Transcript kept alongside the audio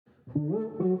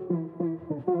Welcome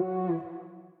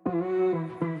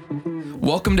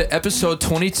to episode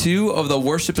 22 of the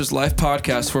Worship is Life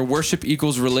podcast, where worship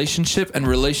equals relationship and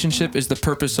relationship is the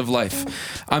purpose of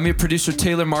life. I'm your producer,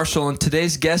 Taylor Marshall, and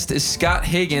today's guest is Scott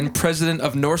Hagan, president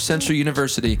of North Central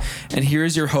University. And here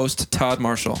is your host, Todd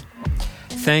Marshall.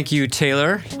 Thank you,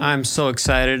 Taylor. I'm so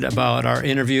excited about our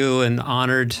interview and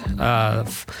honored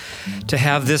to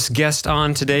have this guest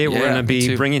on today. We're going to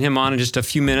be bringing him on in just a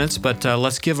few minutes, but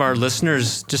let's give our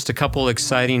listeners just a couple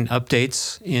exciting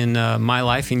updates in my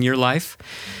life, in your life.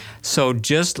 So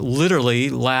just literally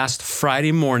last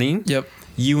Friday morning,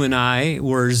 you and I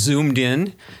were zoomed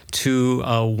in to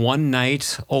a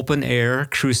one-night open-air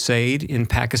crusade in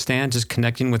Pakistan, just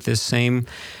connecting with this same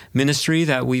ministry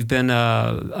that we've been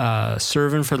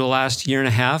serving for the last year and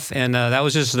a half, and that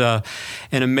was just an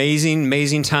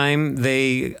amazing time.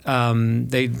 They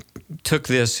took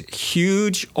this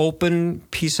huge open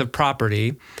piece of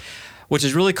property, which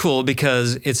is really cool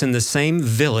because it's in the same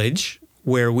village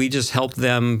where we just helped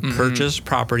them purchase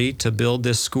property to build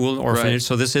this school and orphanage. Right.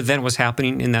 So this event was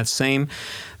happening in that same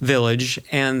village,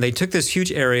 and they took this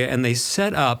huge area and they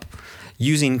set up,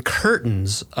 using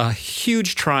curtains, a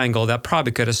huge triangle that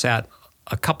probably could have sat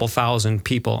a couple thousand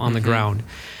people on the ground.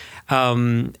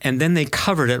 And then they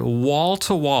covered it wall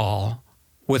to wall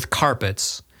with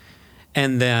carpets,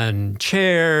 and then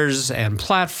chairs and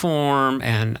platform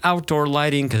and outdoor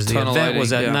lighting because the event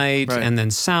was at night, and then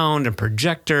sound and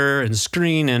projector and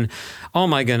screen, and oh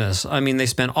my goodness. I mean, they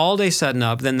spent all day setting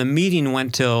up. Then the meeting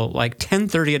went till like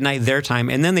 10:30 at night their time,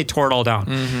 and then they tore it all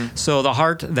down. So the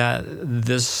heart that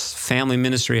this family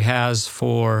ministry has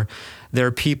for their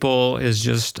people is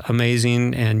just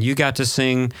amazing. And you got to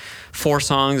sing 4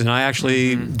 songs, and I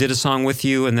actually did a song with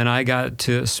you, and then I got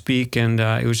to speak, and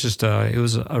it was just it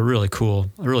was a really cool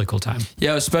time.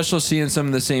 Yeah, it was special seeing some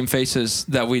of the same faces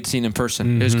that we'd seen in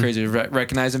person. It was crazy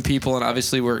recognizing people, and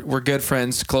obviously we're good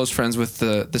friends, close friends with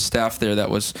the staff there that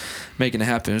was making it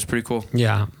happen. It was pretty cool.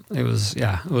 Yeah, it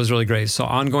was really great. So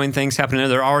ongoing things happening there.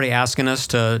 They're already asking us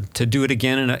to do it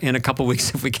again in a couple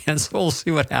weeks if we can. So we'll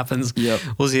see what happens.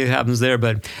 We'll see what happens there.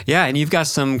 But yeah, and you've got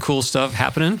some cool stuff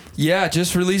happening. Yeah,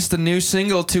 just released a new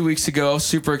single 2 weeks ago.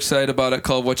 Super excited about it,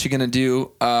 called What You Gonna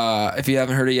Do. If you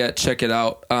haven't heard it yet, check it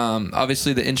out.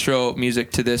 Obviously the intro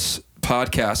music to this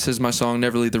podcast is my song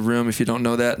Never Leave the Room, if you don't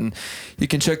know that, and you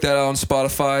can check that out on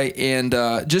Spotify. And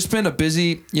just been a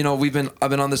busy, I've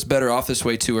been on this Better Off This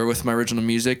Way tour with my original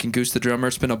music and Goose the drummer.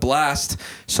 It's been a blast,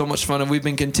 so much fun, and we've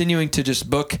been continuing to just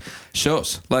book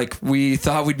shows. Like, we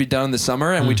thought we'd be done in the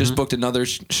summer, and we just booked another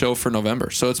show for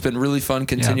November. So it's been really fun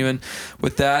continuing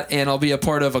with that. And I'll be a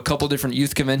part of a couple different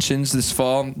youth conventions this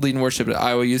fall, leading worship at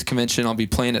Iowa Youth Convention. I'll be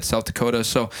playing at South Dakota.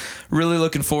 So really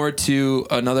looking forward to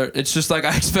another. It's just like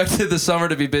I expected the summer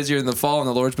to be busier than the fall, and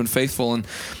the Lord's been faithful and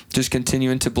just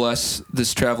continuing to bless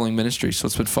this traveling ministry. So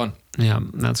it's been fun. Yeah,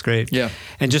 that's great. Yeah.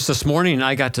 And just this morning,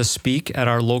 I got to speak at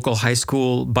our local high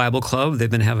school Bible club. They've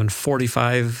been having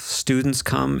 45 students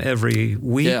come every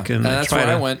week. And that's where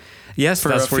I went. Yes,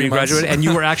 that's where you graduated. And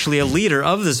you were actually a leader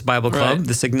of this Bible club,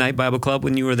 this Ignite Bible Club,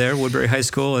 when you were there, Woodbury High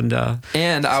School. And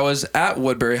I was at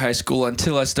Woodbury High School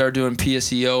until I started doing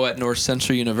PSEO at North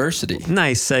Central University.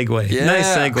 Nice segue. Yeah.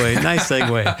 Nice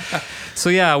segue. So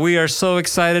yeah, we are so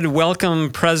excited.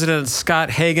 Welcome President Scott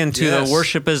Hagan to the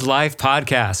Worship is Life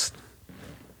podcast.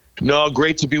 No,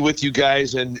 great to be with you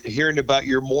guys, and hearing about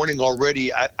your morning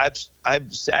already.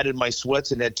 I've sat in my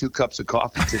sweats and had 2 cups of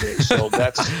coffee today, so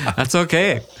that's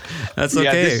okay. That's okay.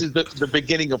 Yeah, this is the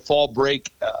beginning of fall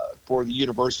break for the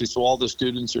university, so all the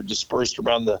students are dispersed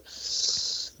around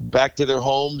back to their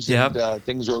homes, and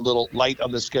things are a little light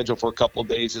on the schedule for a couple of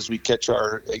days as we catch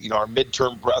our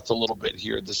midterm breath a little bit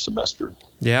here this semester.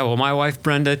 Yeah, well, my wife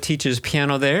Brenda teaches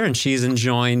piano there, and she's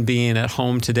enjoying being at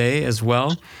home today as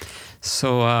well.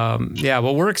 So,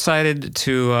 we're excited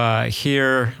to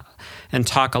hear and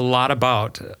talk a lot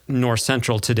about North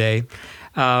Central today.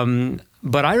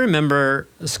 But I remember,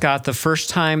 Scott, the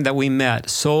first time that we met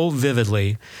so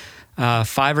vividly,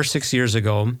 5 or 6 years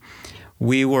ago.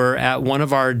 We were at one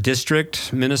of our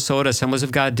district, Minnesota Assemblies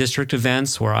of God district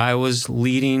events, where I was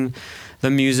leading the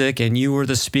music and you were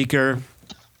the speaker.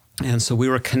 And so we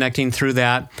were connecting through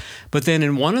that. But then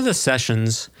in one of the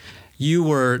sessions, you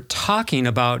were talking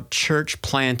about church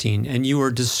planting, and you were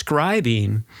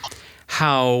describing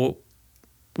how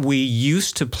we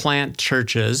used to plant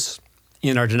churches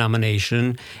in our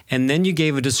denomination, and then you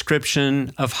gave a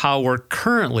description of how we're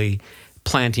currently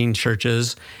planting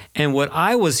churches. And what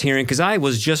I was hearing, because I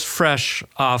was just fresh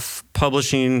off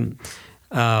publishing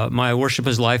my Worship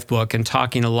is Life book and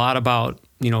talking a lot about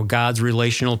God's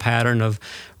relational pattern of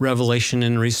revelation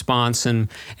and response, and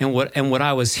what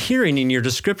I was hearing in your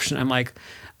description, I'm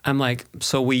like,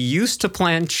 so we used to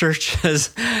plant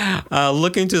churches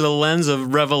looking through the lens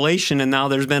of revelation, and now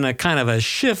there's been a kind of a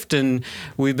shift, and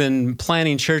we've been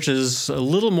planting churches a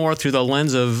little more through the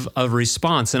lens of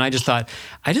response. And I just thought,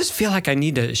 I just feel like I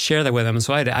need to share that with them. And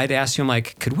so I'd ask you, I'm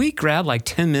like, could we grab like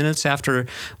 10 minutes after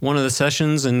one of the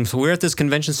sessions? And so we're at this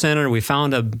convention center, we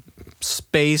found a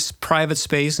private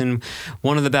space in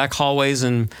one of the back hallways,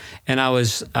 and I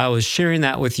was sharing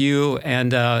that with you,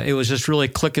 and it was just really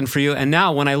clicking for you. And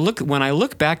now when I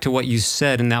look back to what you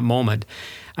said in that moment,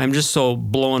 I'm just so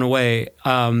blown away,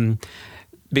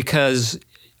 because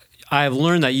I've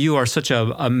learned that you are such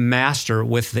a master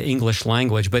with the English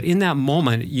language. But in that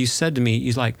moment, you said to me,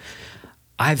 you're like,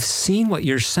 I've seen what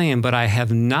you're saying, but I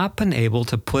have not been able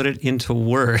to put it into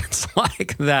words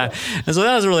like that. And so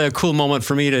that was really a cool moment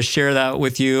for me to share that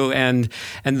with you. And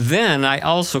then I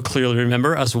also clearly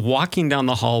remember us walking down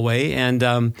the hallway,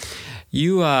 and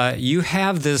you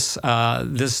have this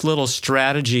little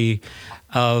strategy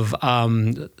of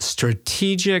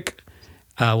strategic.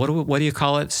 What do you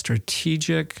call it?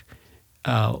 Strategic.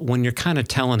 When you're kind of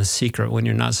telling a secret when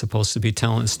you're not supposed to be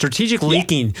telling. Strategic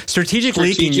leaking. Strategic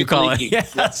leaking, you call it.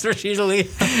 Yeah, strategically.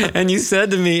 And you said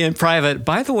to me in private,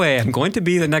 by the way, I'm going to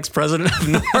be the next president of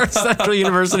North Central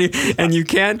University, and you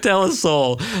can't tell a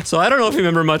soul. So I don't know if you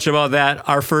remember much about that,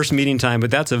 our first meeting time,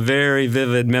 but that's a very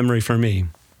vivid memory for me.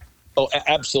 Oh,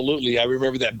 absolutely. I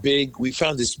remember that we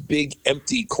found this big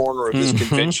empty corner of this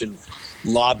convention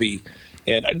lobby.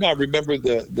 And I remember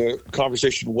the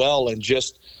conversation well, and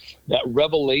just that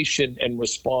revelation and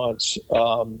response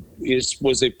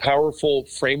was a powerful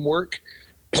framework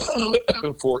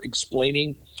for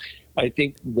explaining, I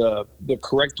think, the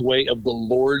correct way of the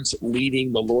Lord's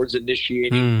leading, the Lord's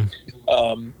initiating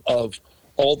of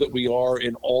all that we are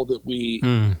and all that we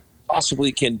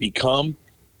possibly can become.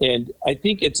 And I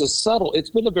think it's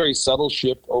been a very subtle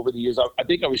shift over the years. I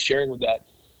think I was sharing with that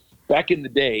back in the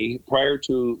day, prior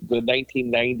to the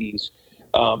 1990s,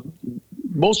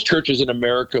 most churches in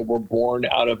America were born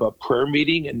out of a prayer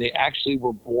meeting, and they actually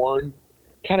were born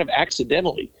kind of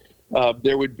accidentally.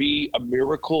 There would be a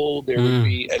miracle, there would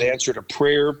be an answer to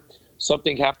prayer,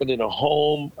 something happened in a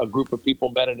home, a group of people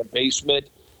met in a basement,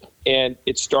 and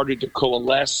it started to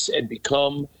coalesce and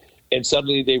become, and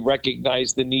suddenly they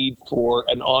recognized the need for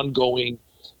an ongoing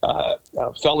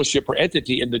fellowship or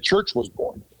entity, and the church was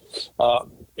born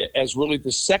as really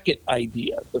the second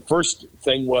idea. The first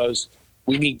thing was,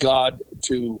 we need God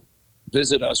to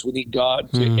visit us. We need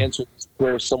God to answer this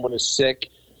prayer if someone is sick.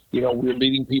 We're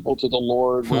leading people to the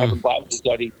Lord. We're having Bible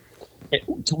study.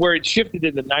 And to where it shifted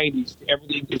in the 90s,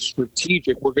 everything is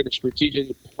strategic. We're going to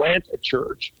strategically plant a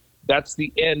church. That's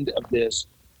the end of this.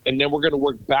 And then we're going to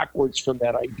work backwards from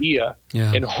that idea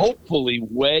and hopefully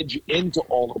wedge into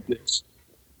all of this.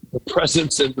 The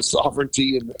presence and the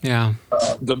sovereignty and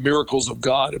the miracles of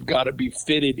God have got to be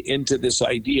fitted into this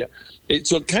idea.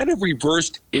 So it kind of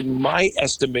reversed, in my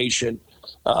estimation,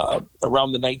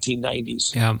 around the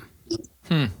 1990s.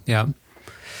 Yeah,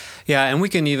 and we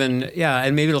can even,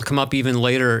 and maybe it'll come up even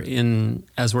later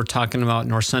as we're talking about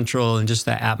North Central and just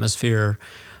the atmosphere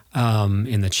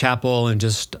in the chapel and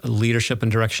just leadership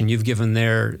and direction you've given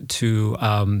there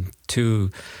to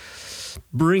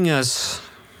bring us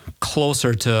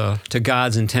closer to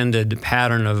God's intended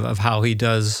pattern of how He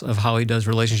does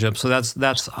relationships. So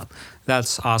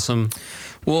that's awesome.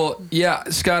 Well, yeah,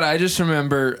 Scott, I just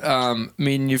remember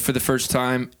meeting you for the first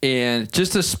time, and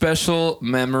just a special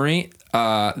memory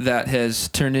that has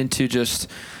turned into just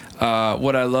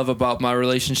what I love about my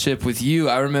relationship with you.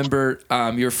 I remember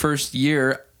your first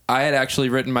year, I had actually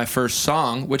written my first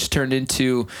song, which turned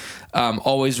into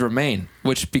Always Remain,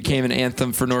 which became an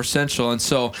anthem for North Central. And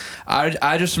so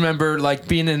I just remember like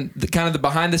being in the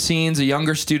behind the scenes, a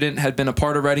younger student, had been a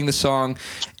part of writing the song,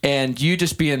 and you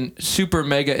just being super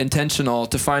mega intentional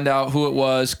to find out who it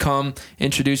was, come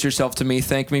introduce yourself to me,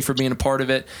 thank me for being a part of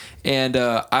it. And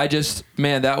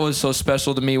that was so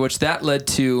special to me, which that led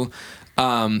to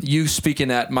you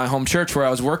speaking at my home church where I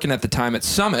was working at the time at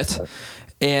Summit.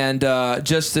 And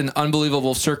just an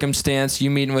unbelievable circumstance, you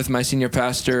meeting with my senior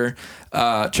pastor,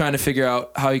 trying to figure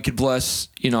out how you could bless,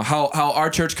 how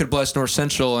our church could bless North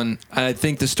Central. And I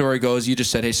think the story goes, you just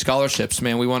said, hey, scholarships,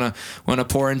 man, we want to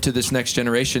pour into this next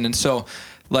generation. And so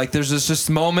Like there's this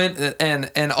moment,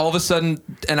 and all of a sudden,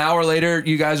 an hour later,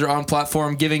 you guys are on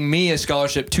platform giving me a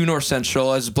scholarship to North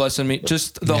Central as blessing me.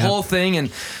 Just the whole thing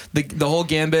and the whole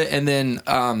gambit. And then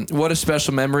what a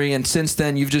special memory. And since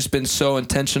then, you've just been so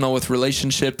intentional with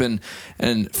relationship and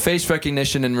face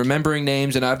recognition and remembering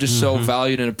names. And I've just so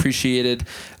valued and appreciated,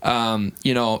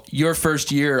 your first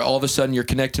year, all of a sudden you're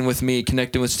connecting with me,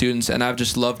 connecting with students, and I've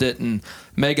just loved it, and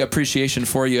mega appreciation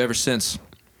for you ever since.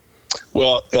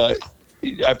 Well,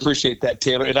 I appreciate that,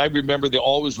 Taylor. And I remember the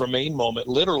Always Remain moment.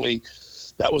 Literally,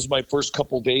 that was my first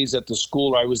couple days at the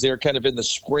school. I was there kind of in the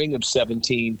spring of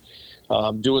 17,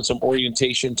 doing some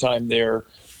orientation time there.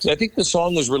 So I think the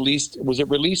song was released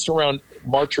around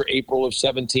March or April of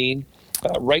 17,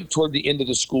 right toward the end of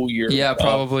the school year. Yeah,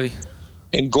 probably.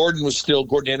 And Gordon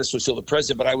Ennis was still the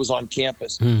president, but I was on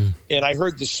campus. And I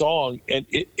heard the song, and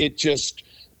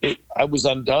I was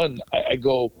undone. I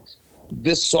go,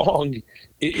 this song,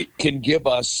 it can give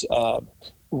us,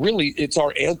 really, it's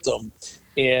our anthem.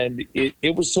 And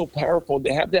it was so powerful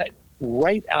to have that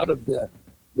right out of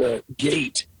the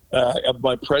gate of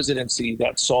my presidency,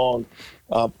 that song.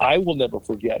 I will never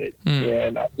forget it.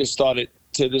 And I just thought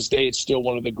to this day, it's still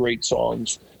one of the great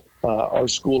songs our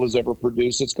school has ever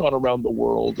produced. It's gone around the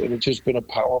world, and it's just been a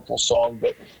powerful song.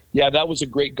 But yeah, that was a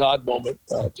great God moment,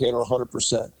 Taylor,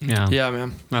 100%. Yeah,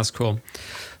 man. That's cool.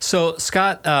 So,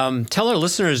 Scott, tell our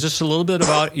listeners just a little bit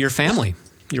about your family,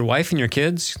 your wife and your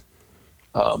kids.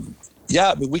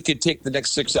 We could take the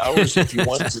next 6 hours if you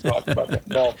wanted to talk about that.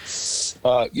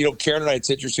 No, Karen and I,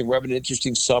 it's interesting. We're having an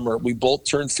interesting summer. We both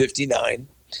turned 59,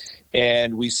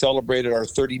 and we celebrated our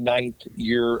 39th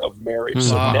year of marriage.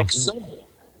 Wow. So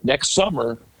next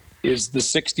summer is the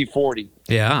 60-40.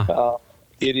 Yeah.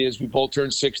 It is. We both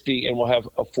turned 60, and we'll have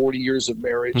 40 years of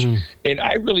marriage. And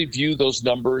I really view those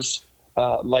numbers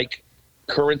like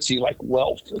currency, like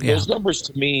wealth. Yeah. Those numbers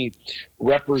to me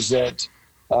represent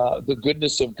the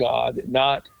goodness of God,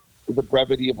 not the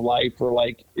brevity of life, or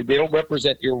they don't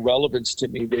represent irrelevance to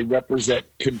me. They represent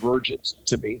convergence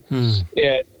to me.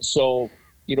 And so,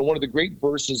 one of the great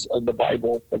verses in the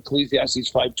Bible,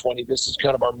 Ecclesiastes 5:20, this is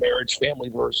kind of our marriage family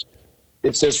verse.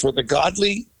 It says, "For the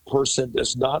godly person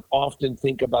does not often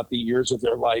think about the years of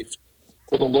their life,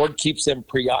 for the Lord keeps them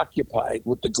preoccupied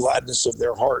with the gladness of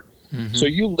their heart." So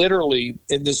you literally,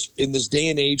 in this day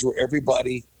and age where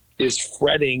everybody is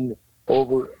fretting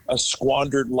over a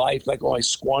squandered life, like, oh, I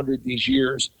squandered these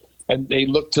years, and they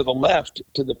look to the left,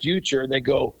 to the future, and they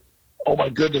go, oh my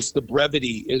goodness, the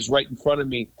brevity is right in front of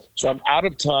me. So I'm out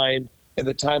of time, and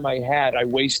the time I had, I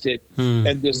wasted.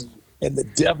 And the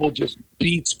devil just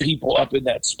beats people up in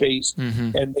that space,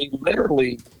 and they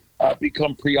literally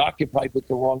become preoccupied with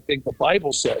the wrong thing. The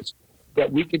Bible says that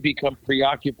we can become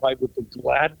preoccupied with the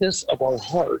gladness of our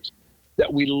heart,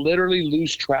 that we literally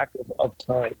lose track of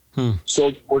time.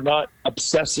 So we're not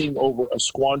obsessing over a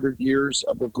squandered years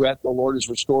of regret. The Lord has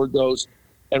restored those,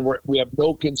 and we have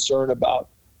no concern about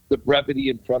the brevity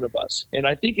in front of us. And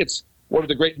I think it's one of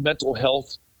the great mental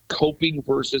health coping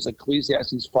verses,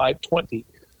 Ecclesiastes 5:20,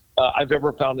 I've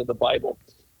ever found in the Bible.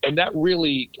 And that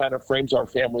really kind of frames our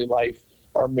family life,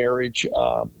 our marriage.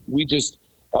 We just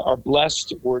are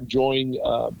blessed. We're enjoying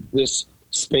this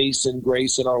space and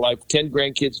grace in our life. 10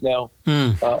 grandkids now.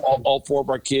 All 4 of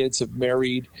our kids have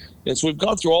married. And so we've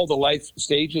gone through all the life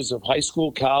stages of high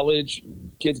school, college,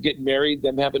 kids getting married,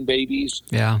 them having babies,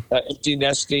 empty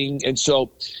nesting. And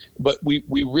so, but we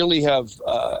really have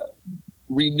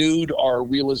renewed our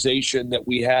realization that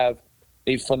we have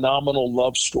a phenomenal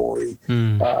love story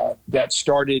that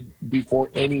started before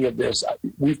any of this.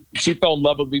 She fell in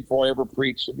love with me before I ever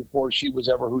preached, and before she was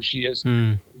ever who she is.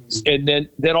 And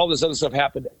then all this other stuff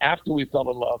happened after we fell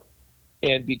in love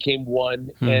and became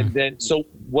one. And then, so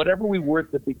whatever we were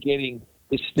at the beginning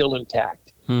is still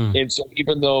intact. And so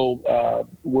even though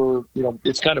we're,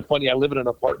 it's kind of funny, I live in an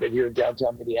apartment here in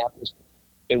downtown Minneapolis.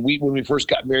 And when we first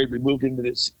got married, we moved into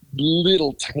this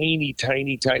little tiny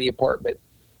apartment.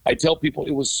 I tell people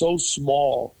it was so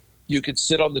small, you could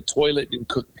sit on the toilet and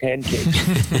cook pancakes.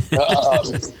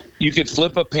 You could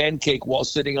flip a pancake while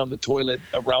sitting on the toilet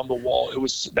around the wall.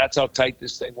 That's how tight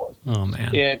this thing was. Oh,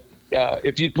 man. And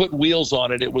if you put wheels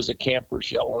on it, it was a camper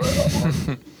shell.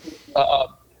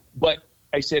 But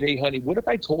I said, hey, honey, what if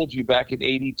I told you back in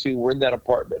 82, we're in that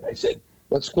apartment. I said,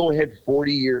 let's go ahead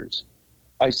 40 years.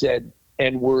 I said,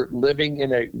 and we're living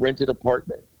in a rented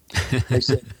apartment. I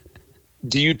said,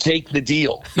 do you take the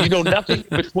deal? You know nothing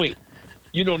between.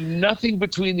 You know nothing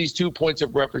between these 2 points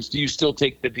of reference. Do you still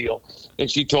take the deal?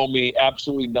 And she told me,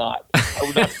 absolutely not.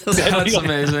 That's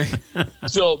amazing.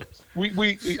 So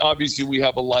we obviously we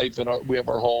have a life and we have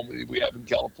our home we have in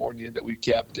California that we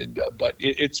kept, and but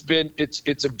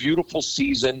it's a beautiful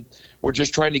season. We're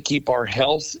just trying to keep our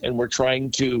health, and we're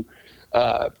trying to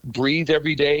breathe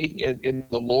every day in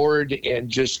the Lord, and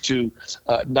just to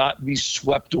not be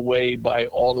swept away by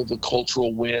all of the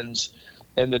cultural winds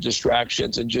and the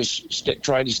distractions, and just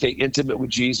trying to stay intimate with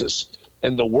Jesus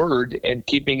and the Word, and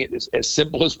keeping it as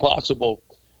simple as possible,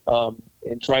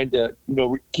 and trying to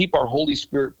keep our Holy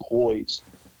Spirit poised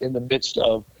in the midst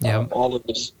of all of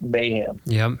this mayhem.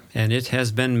 Yep, and it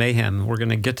has been mayhem. We're going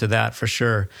to get to that for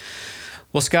sure.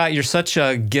 Well, Scott, you're such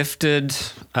a gifted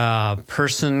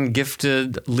person,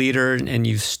 gifted leader, and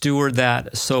you've stewarded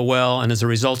that so well. And as a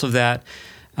result of that,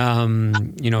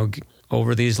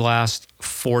 over these last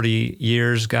 40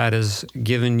 years, God has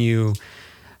given you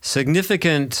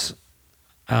significant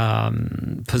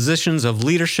positions of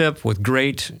leadership with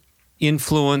great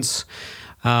influence.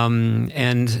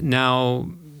 And now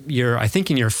you're, I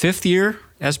think, in your 5th year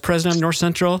as president of North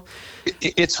Central.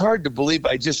 It's hard to believe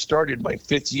I just started my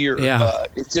 5th year. Yeah.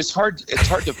 It's hard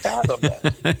to fathom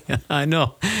that. I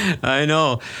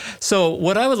know. So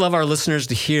what I would love our listeners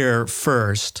to hear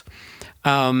first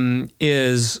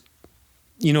is,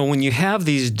 when you have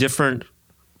these different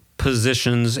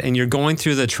positions and you're going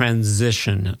through the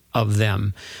transition of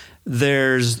them,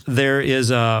 there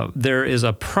is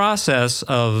a process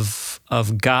of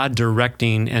God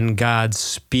directing and God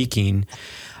speaking.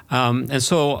 And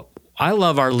so I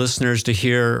love our listeners to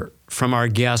hear from our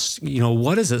guests,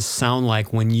 what does it sound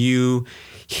like when you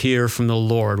hear from the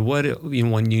Lord?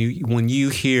 When you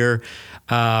hear,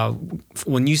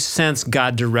 when you sense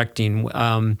God directing.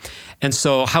 And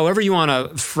so however you want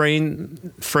to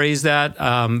frame that,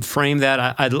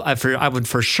 I would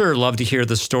for sure love to hear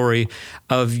the story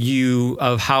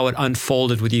of how it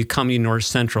unfolded with you coming to North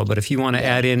Central. But if you want to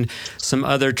add in some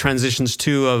other transitions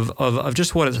too of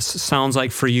just what it sounds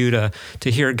like for you to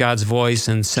hear God's voice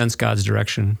and sense God's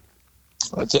direction.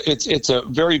 It's a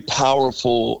very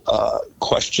powerful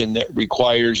question that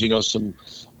requires, some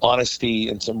honesty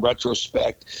and some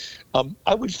retrospect.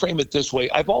 I would frame it this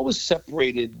way. I've always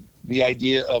separated the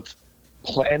idea of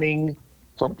planning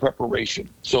from preparation.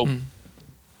 So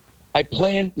I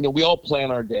plan, we all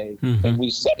plan our day, and we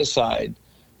set aside,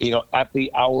 at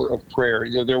the hour of prayer,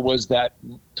 there was that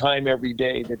time every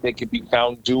day that they could be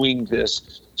found doing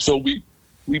this. So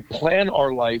we plan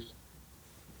our life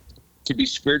to be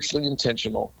spiritually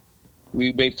intentional.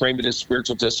 We may frame it as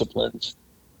spiritual disciplines,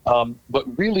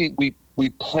 but really we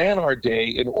plan our day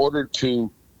in order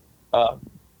to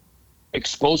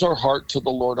expose our heart to the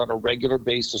Lord on a regular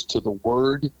basis, to the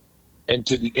Word and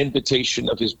to the invitation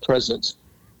of His presence,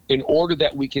 in order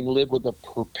that we can live with a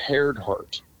prepared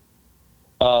heart.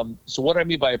 So what I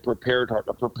mean by a prepared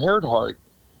heart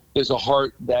is a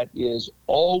heart that is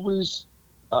always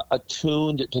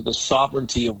attuned to the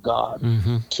sovereignty of God,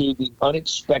 to the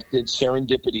unexpected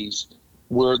serendipities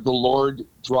where the Lord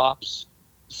drops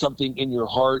something in your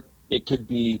heart. It could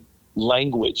be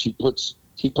language. He puts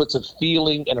a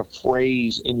feeling and a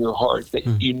phrase in your heart that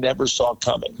you never saw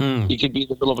coming. He could be in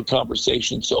the middle of a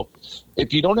conversation. So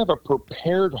if you don't have a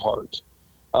prepared heart,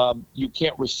 you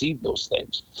can't receive those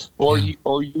things. Or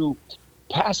you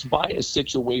pass by a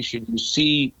situation, you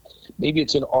see maybe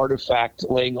it's an artifact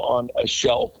laying on a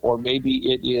shelf, or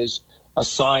maybe it is a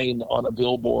sign on a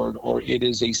billboard, or it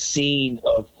is a scene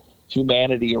of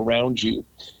humanity around you.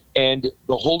 And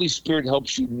the Holy Spirit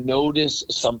helps you notice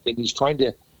something. He's trying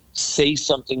to say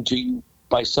something to you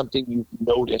by something you've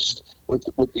noticed with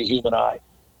the human eye.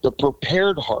 The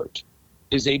prepared heart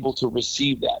is able to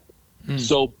receive that.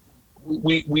 So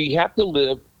we have to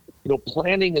live,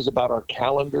 planning is about our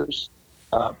calendars.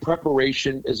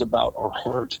 Preparation is about our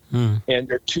heart, and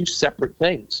they're two separate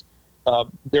things.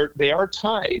 They are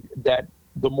tied, that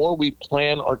the more we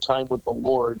plan our time with the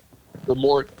Lord, the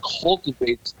more it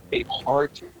cultivates a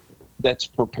heart that's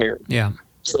prepared. Yeah.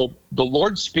 So the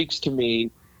Lord speaks to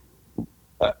me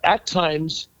at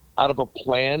times out of a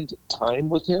planned time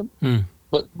with Him,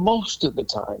 but most of the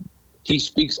time He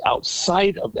speaks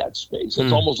outside of that space.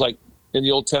 It's almost like in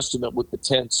the Old Testament with the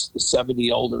tents, the 70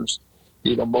 elders.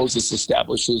 Moses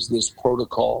establishes this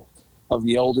protocol of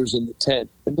the elders in the tent.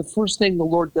 And the first thing the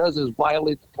Lord does is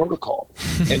violate the protocol.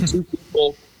 And 2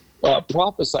 people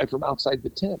prophesy from outside the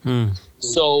tent.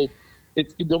 So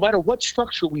no matter what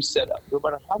structure we set up, no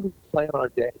matter how we plan our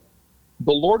day,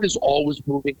 the Lord is always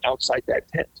moving outside that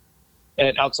tent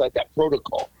and outside that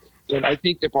protocol. And I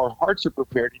think if our hearts are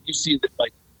prepared, and you see that,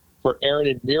 like for Aaron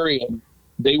and Miriam,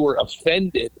 they were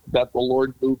offended that the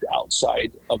Lord moved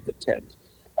outside of the tent.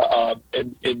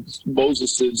 and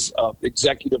Moses's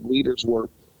executive leaders were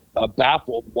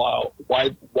baffled.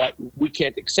 Why we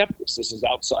can't accept this? This is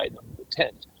outside of the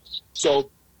tent.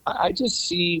 So I just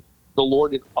see the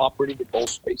Lord operating in both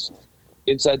spaces,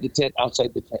 inside the tent,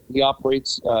 outside the tent. He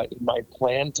operates in my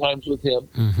planned times with Him,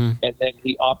 and then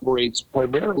He operates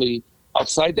primarily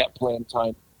outside that planned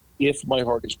time if my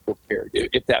heart is prepared,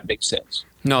 if that makes sense.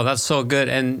 No, that's so good.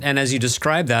 And as you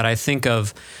describe that, I think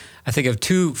of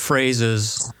two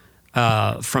phrases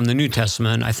from the New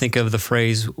Testament. I think of the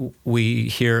phrase we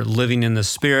hear, living in the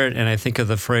Spirit, and I think of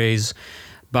the phrase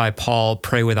by Paul,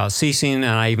 pray without ceasing, and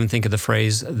I even think of the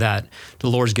phrase that the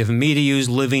Lord's given me to use,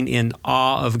 living in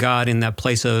awe of God, in that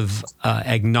place of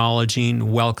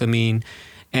acknowledging, welcoming,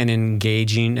 and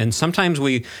engaging. And sometimes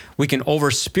we can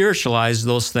over-spiritualize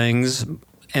those things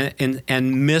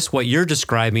and miss what you're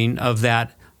describing of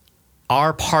that,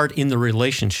 our part in the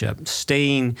relationship,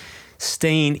 staying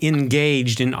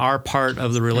engaged in our part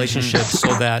of the relationship,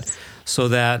 so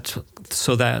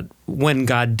that when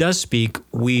God does speak,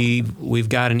 we've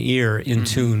got an ear in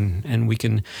tune and we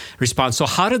can respond. So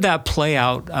how did that play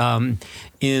out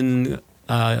in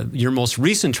your most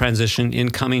recent transition in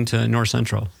coming to North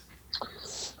Central?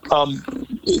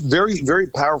 Very, very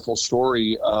powerful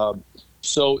story.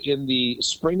 So in the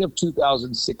spring of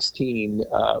 2016,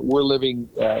 we're living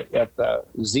at the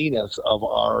zenith of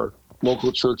our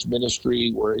local church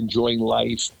ministry. We're enjoying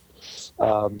life.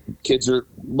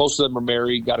 Most of them are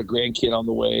married, got a grandkid on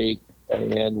the way,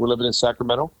 and we're living in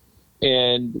Sacramento.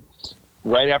 And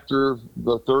right after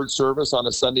the third service on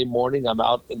a Sunday morning, I'm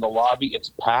out in the lobby.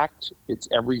 It's packed. It's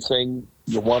everything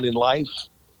you want in life.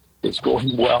 It's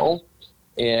going well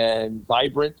and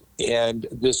vibrant. And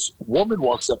this woman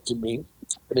walks up to me.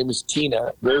 Her name is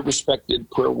Tina, very respected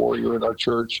prayer warrior in our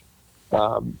church.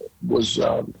 Comes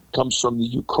from the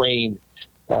Ukraine.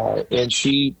 And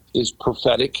she is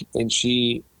prophetic, and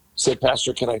she said,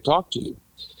 "Pastor, can I talk to you?"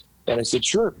 And I said,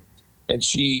 "Sure." And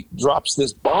she drops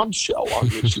this bombshell on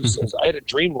me. She says, "I had a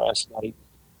dream last night,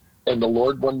 and the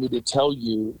Lord wanted me to tell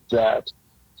you that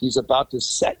He's about to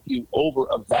set you over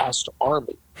a vast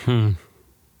army,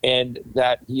 and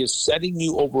that He is setting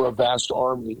you over a vast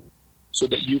army so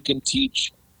that you can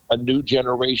teach a new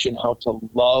generation how to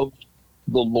love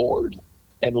the Lord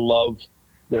and love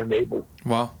their neighbor."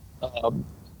 Wow.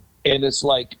 And it's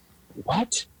like,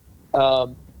 what?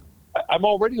 I'm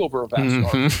already over a vast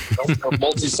army. We're a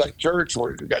multi-site church.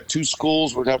 We've got 2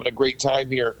 schools. We're having a great time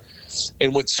here.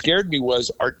 And what scared me was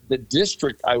the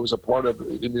district I was a part of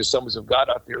in the Assemblies of God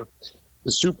out there,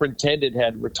 the superintendent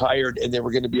had retired, and they were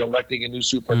going to be electing a new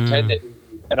superintendent.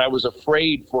 And I was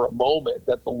afraid for a moment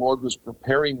that the Lord was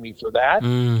preparing me for that.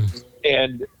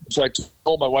 And so I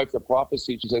told my wife the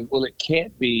prophecy. She said, "Well, it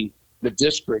can't be the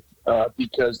district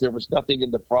because there was nothing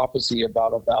in the prophecy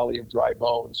about a valley of dry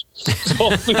bones." So,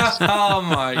 oh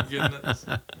my goodness!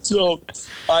 So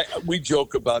we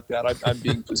joke about that. I'm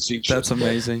being facetious. That's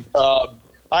amazing.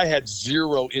 I had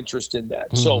zero interest in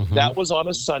that. So that was on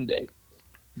a Sunday.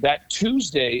 That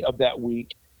Tuesday of that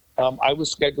week, I was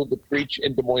scheduled to preach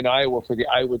in Des Moines, Iowa for the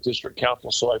Iowa District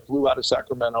Council. So I flew out of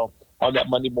Sacramento on that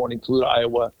Monday morning, flew to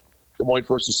Iowa, Des Moines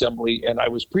First Assembly, and I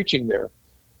was preaching there.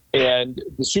 And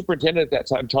the superintendent at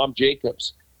that time, Tom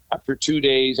Jacobs, after 2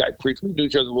 days, I preached. We knew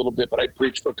each other a little bit, but I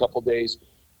preached for a couple of days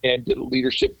and did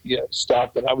leadership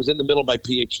stuff. And I was in the middle of my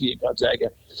PhD at Gonzaga.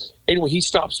 Anyway, he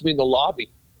stops me in the lobby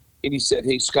and he said,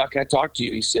 "Hey, Scott, can I talk to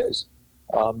you?" He says,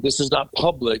 "This is not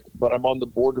public, but I'm on the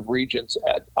board of regents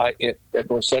at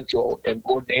North Central, and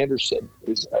Gordon Anderson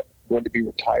is going to be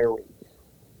retiring."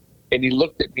 And he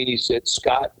looked at me and he said,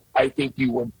 "Scott, I think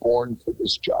you were born for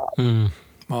this job."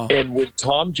 Wow. And when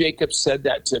Tom Jacobs said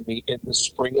that to me in the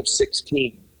spring of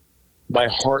 16, my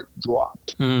heart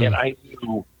dropped. And I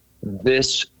knew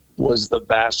this was the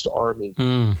vast army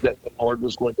that the Lord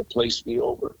was going to place me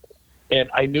over. And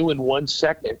I knew in 1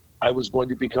 second I was going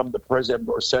to become the president of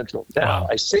North Central. Now,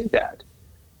 I say that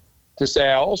to say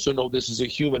I also know this is a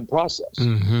human process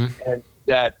and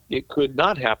that it could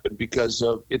not happen because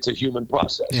it's a human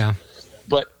process. Yeah.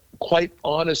 But quite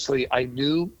honestly, I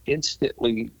knew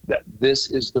instantly that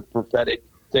this is the prophetic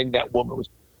thing that woman was.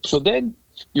 So then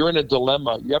you're in a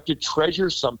dilemma. You have to treasure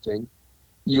something.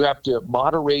 You have to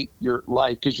moderate your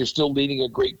life because you're still leading a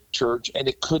great church, and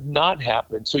it could not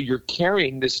happen. So you're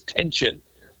carrying this tension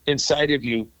inside of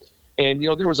you. And,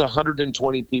 there was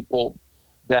 120 people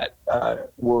that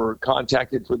were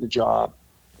contacted for the job,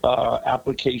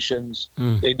 applications.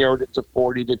 They narrowed it to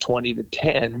 40 to 20 to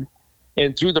 10.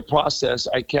 And through the process,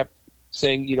 I kept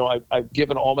saying, I've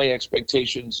given all my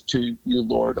expectations to you,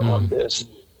 Lord, on this.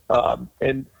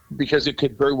 And because it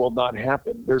could very well not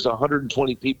happen. There's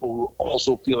 120 people who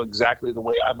also feel exactly the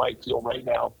way I might feel right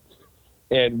now,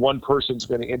 and one person's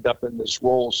going to end up in this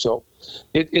role. So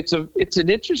it's an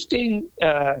interesting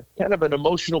kind of an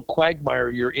emotional quagmire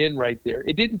you're in right there.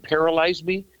 It didn't paralyze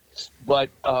me, but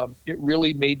it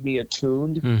really made me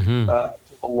attuned to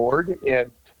the Lord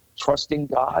and trusting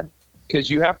God, because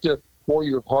you have to pour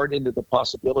your heart into the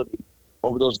possibility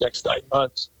over those next 9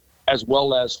 months, as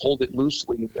well as hold it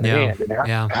loosely in the hand.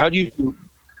 And how do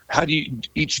you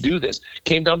each do this?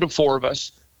 Came down to 4 of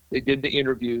us. They did the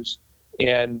interviews.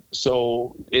 And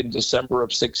so in December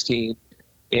of 16,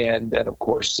 and then of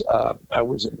course I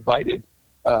was invited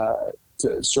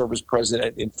to serve as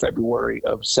president in February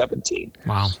of 17.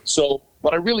 Wow. So,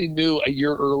 but I really knew a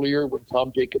year earlier when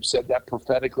Tom Jacobs said that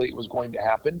prophetically it was going to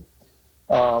happen.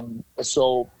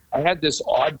 So I had this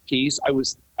odd piece. I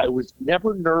was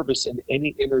never nervous in any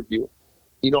interview.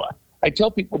 You know, I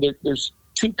tell people there's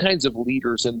 2 kinds of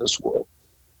leaders in this world.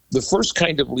 The first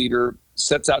kind of leader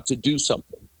sets out to do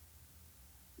something.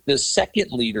 The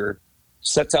second leader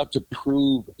sets out to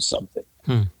prove something.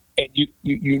 And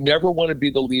you never want to be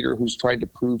the leader who's trying to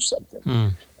prove something.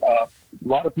 A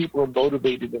lot of people are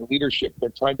motivated in leadership. They're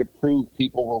trying to prove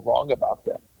people were wrong about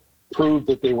them, prove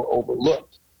that they were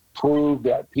overlooked, prove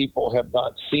that people have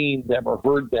not seen them or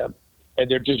heard them, and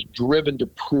they're just driven to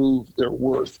prove their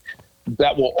worth.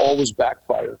 That will always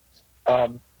backfire.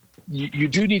 You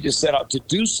do need to set out to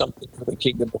do something for the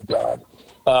kingdom of God.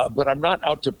 But I'm not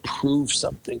out to prove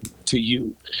something to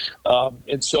you.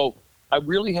 And so I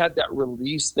really had that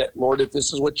release that, Lord, if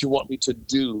this is what you want me to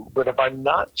do, but if I'm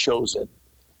not chosen,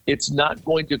 it's not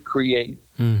going to create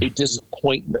a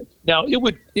disappointment. Now, it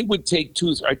would take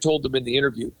 2, I told them in the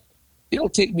interview, it'll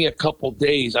take me a couple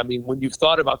days. I mean, when you've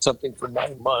thought about something for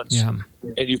 9 months and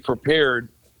you've prepared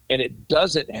and it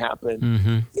doesn't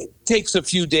happen, it takes a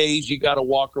few days. You got to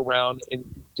walk around and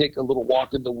take a little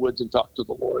walk in the woods and talk to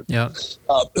the Lord.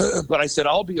 But I said,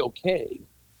 I'll be okay.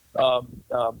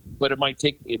 But it might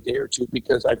take me a day or 2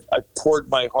 because I've poured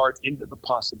my heart into the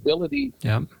possibility,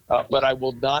 but I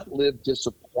will not live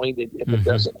disappointed if it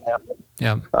doesn't happen.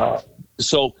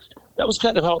 So that was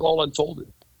kind of how it all unfolded.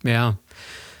 Yeah,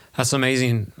 that's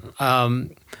amazing.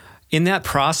 In that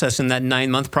process, in that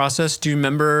 9-month process, do you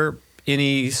remember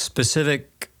any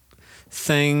specific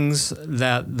things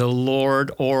that the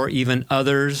Lord or even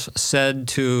others said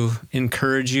to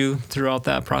encourage you throughout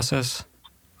that process?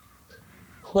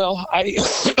 Well, I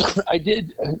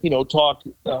did, talk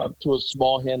to a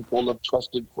small handful of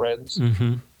trusted friends,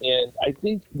 and I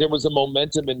think there was a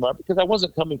momentum in because I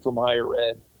wasn't coming from higher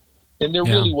ed, and there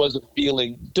really was a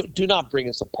feeling. Do not bring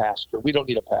us a pastor. We don't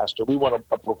need a pastor. We want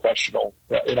a professional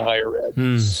in higher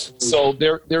ed. So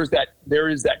there is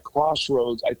that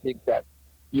crossroads. I think that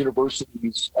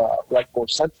universities like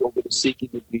North Central that is seeking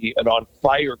to be an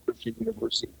on-fire Christian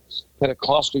university,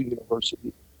 Pentecostal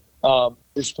university,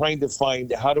 is trying to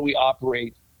find how do we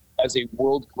operate as a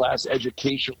world-class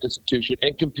educational institution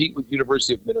and compete with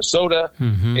University of Minnesota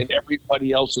and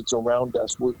everybody else that's around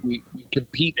us. We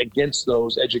compete against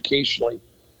those educationally,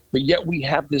 but yet we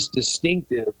have this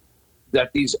distinctive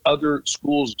that these other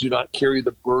schools do not carry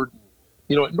the burden.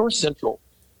 At North Central,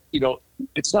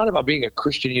 it's not about being a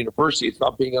Christian university. It's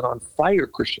about being an on-fire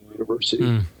Christian university.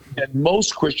 And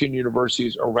most Christian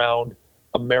universities around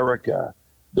America,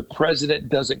 the president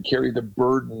doesn't carry the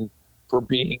burden for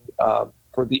being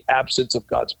for the absence of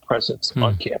God's presence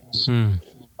on campus.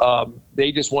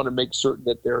 They just want to make certain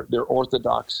that their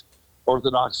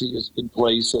orthodoxy is in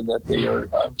place and that they are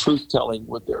truth-telling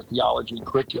with their theology and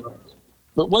curriculum.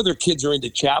 But whether kids are into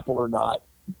chapel or not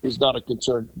is not a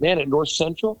concern. Man, at North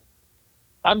Central,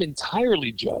 I'm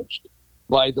entirely judged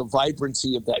by the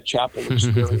vibrancy of that chapel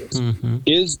experience.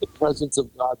 Is the presence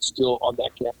of God still on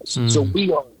that campus? So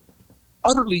we are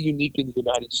utterly unique in the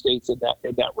United States in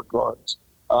that regards,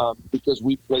 because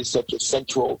we place such a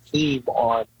central theme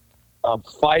on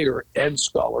fire and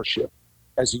scholarship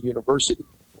as a university.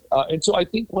 And so I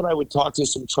think when I would talk to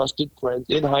some trusted friends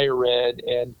in higher ed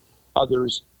and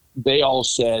others, they all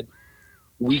said,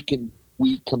 we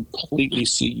completely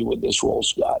see you in this role,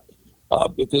 Scott.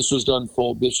 If this was done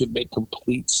full, this would make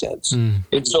complete sense.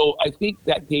 And so I think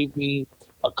that gave me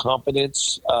a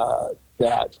confidence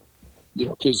that,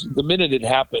 because the minute it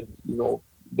happened,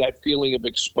 that feeling of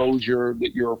exposure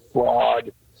that you're a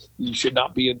fraud, you should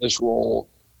not be in this role,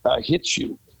 hits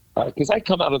you. Because I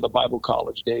come out of the Bible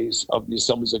college days of the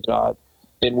Assemblies of God,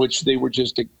 in which they were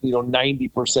just,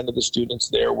 90% of the students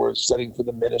there were studying for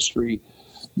the ministry.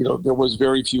 there was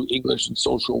very few English and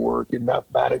social work and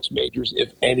mathematics majors,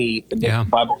 if any, in the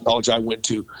Bible college I went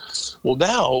to. Well,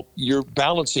 now you're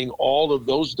balancing all of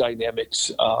those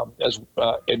dynamics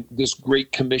in this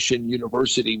Great Commission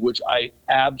University, which I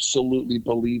absolutely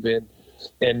believe in,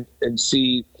 and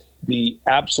see the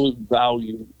absolute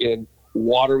value in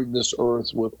watering this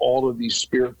earth with all of these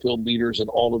spirit-filled leaders and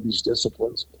all of these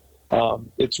disciplines.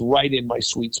 It's right in my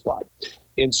sweet spot.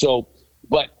 And so,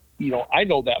 but I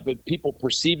know that, but people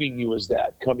perceiving you as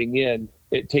that coming in,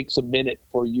 it takes a minute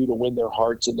for you to win their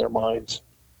hearts and their minds.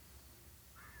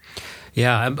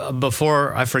 Yeah,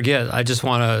 before I forget, I just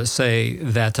want to say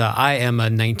that I am a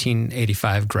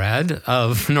 1985 grad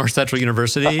of North Central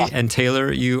University, and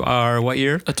Taylor, you are what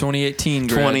year? A 2018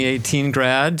 grad. 2018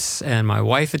 grads, and my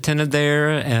wife attended there,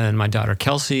 and my daughter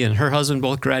Kelsey and her husband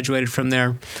both graduated from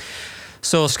there.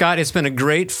 So, Scott, it's been a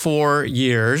great 4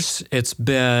 years. It's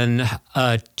been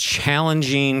a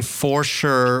challenging, for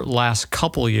sure, last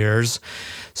couple years.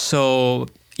 So,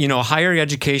 higher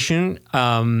education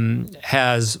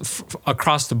has,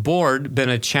 across the board, been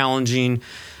a challenging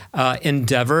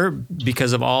endeavor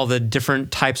because of all the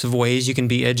different types of ways you can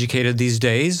be educated these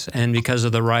days and because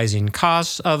of the rising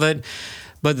costs of it.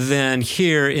 But then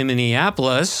here in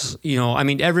Minneapolis,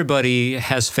 everybody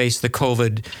has faced the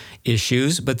COVID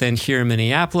issues, but then here in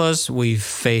Minneapolis, we've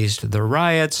faced the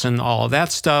riots and all of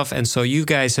that stuff. And so you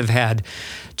guys have had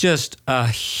just a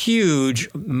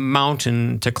huge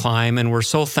mountain to climb. And we're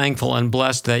so thankful and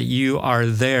blessed that you are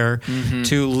there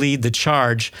to lead the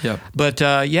charge. Yep. But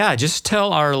just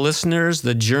tell our listeners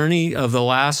the journey of the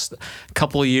last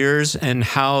couple of years and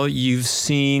how you've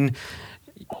seen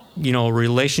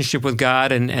relationship with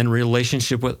God and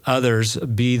relationship with others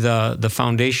be the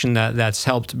foundation that's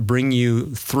helped bring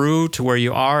you through to where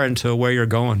you are and to where you're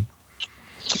going.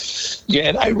 Yeah,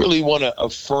 and I really want to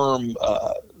affirm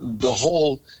the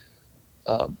whole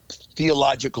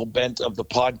theological bent of the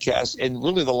podcast, and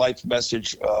really the life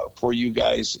message for you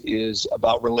guys is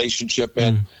about relationship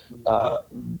and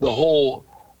the whole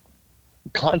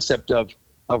concept of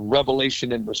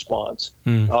revelation and response.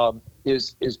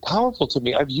 Is powerful to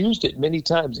me. I've used it many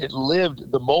times. It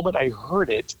lived the moment I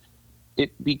heard it.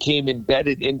 It became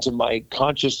embedded into my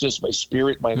consciousness, my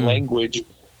spirit, my language. It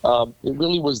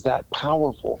really was that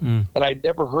powerful. And I'd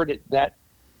never heard it that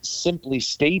simply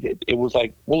stated. It was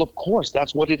like, well, of course,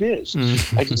 that's what it is.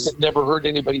 I just had never heard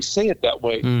anybody say it that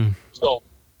way. So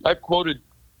I've quoted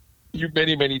you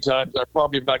many, many times. I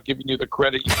probably am not giving you the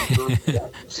credit you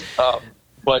deserve.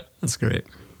 But that's great.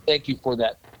 Thank you for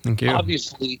that. Thank you.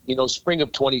 Obviously, spring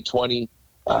of 2020,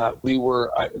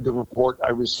 the report I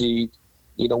received,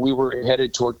 we were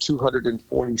headed toward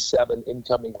 247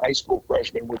 incoming high school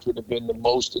freshmen, which would have been the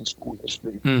most in school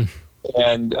history,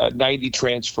 and 90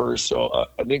 transfers. So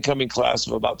an incoming class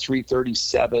of about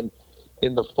 337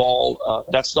 in the fall.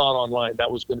 That's not online.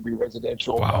 That was going to be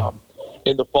residential. Wow.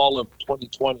 In the fall of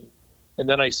 2020. And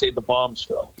then I say the bombs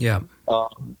fell. Yeah.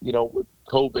 With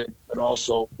COVID and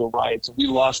also the riots. We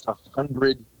lost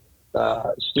 100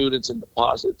 students and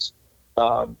deposits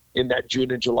in that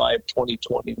June and July of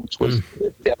 2020, which was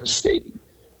devastating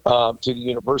to the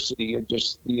university, and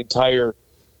just the entire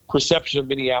perception of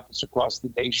Minneapolis across the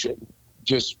nation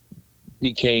just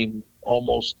became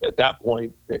almost at that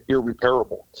point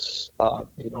irreparable.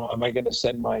 Am I going to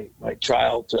send my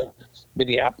child to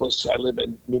Minneapolis? I live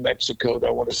in New Mexico. Do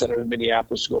I want to send him to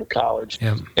Minneapolis to go to college?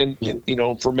 Yeah. And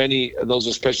for many of those,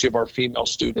 especially of our female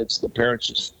students, the parents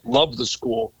just love the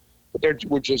school, but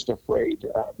we're just afraid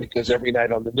because every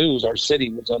night on the news, our city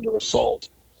was under assault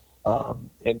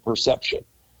and perception.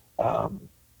 I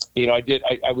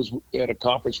was at a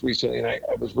conference recently, and I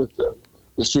was with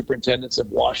the superintendents of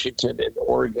Washington and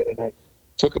Oregon, and I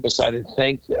took them aside and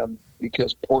thanked them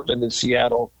because Portland and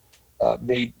Seattle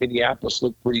made Minneapolis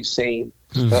look pretty sane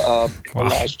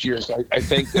last year. So I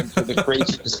thank them for the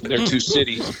craziness in their two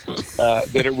cities,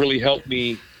 that it really helped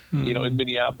me, in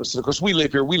Minneapolis. And of course, we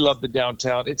live here. We love the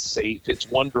downtown. It's safe. It's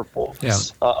wonderful. Yeah.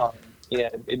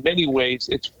 And in many ways,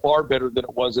 it's far better than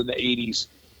it was in the 80s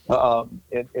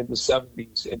and the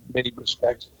 70s in many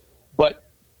respects. But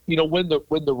when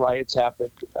the riots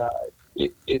happened,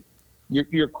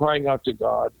 you're crying out to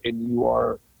God, and you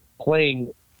are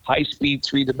playing high-speed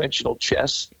three-dimensional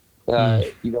chess.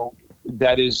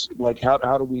 That is like,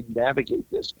 how do we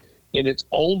navigate this? And it's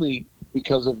only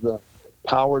because of the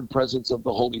power and presence of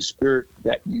the Holy Spirit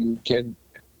that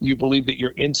you believe that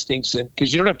your instincts, and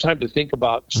because you don't have time to think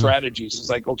about strategies.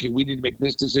 It's like, okay, we need to make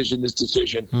this decision,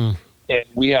 and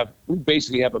we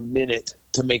basically have a minute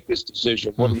to make this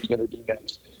decision. What are we going to do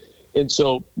next? And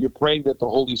so you're praying that the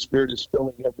Holy Spirit is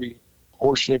filling every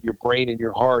portion of your brain and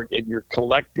your heart and your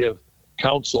collective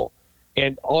counsel.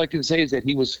 And all I can say is that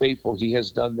he was faithful. He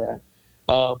has done that.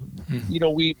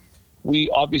 We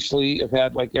obviously have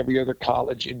had, like every other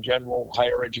college in general,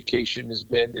 higher education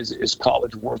is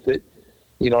college worth it?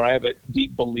 And I have a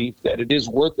deep belief that it is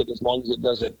worth it as long as it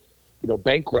doesn't,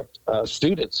 bankrupt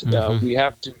students. We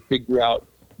have to figure out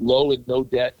low and no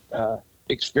debt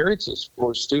experiences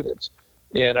for students.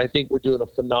 And I think we're doing a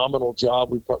phenomenal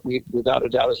job. We without a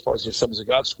doubt, as far as the Assemblies of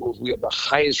God schools, we have the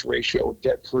highest ratio of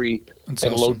debt-free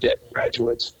and low-debt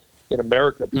graduates in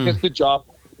America because the job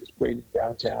is great in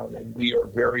downtown, and we are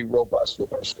very robust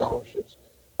with our scholarships.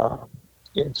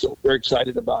 And so very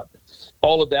excited about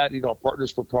all of that.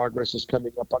 Partners for Progress is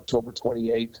coming up October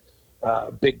 28th,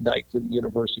 big night for the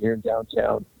university here in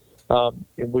downtown,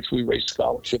 in which we raise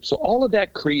scholarships. So all of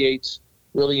that creates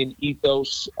really an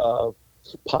ethos of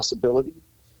possibility.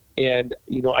 And,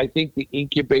 I think the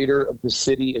incubator of the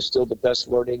city is still the best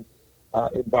learning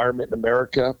environment in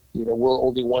America. We're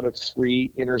only one of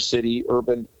 3 inner city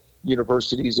urban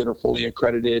universities that are fully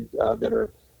accredited,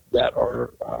 that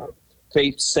are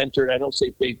faith-centered. I don't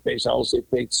say faith-based, I always say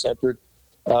faith-centered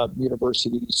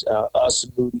universities, us,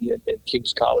 Moody, and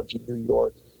King's College in New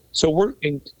York. So we're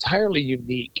entirely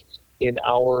unique in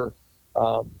our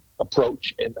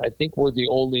approach. And I think we're the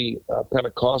only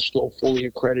Pentecostal, fully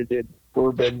accredited,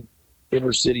 urban,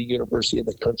 inner city university in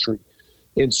the country.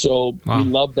 And so we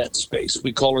love that space.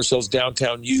 We call ourselves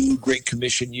Downtown U, Great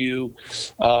Commission U.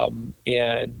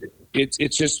 And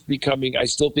it's just becoming, I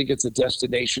still think it's a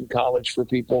destination college for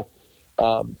people.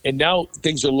 And now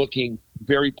things are looking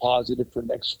very positive for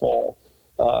next fall.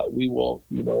 We will,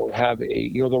 have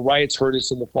the riots hurt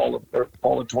us in the fall of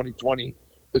 2020.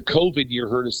 The COVID year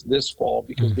hurt us this fall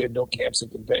because we had no camps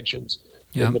and conventions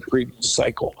in the previous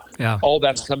cycle. All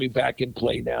that's coming back in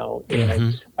play now,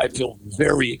 and I feel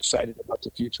very excited about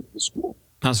the future of the school.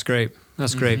 That's great.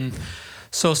 That's great.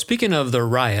 So speaking of the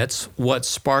riots, what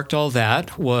sparked all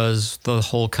that was the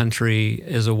whole country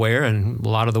is aware, and a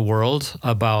lot of the world,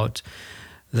 about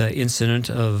the incident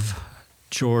of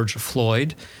George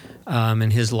Floyd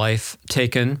and his life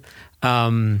taken.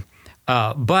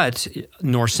 But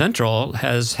North Central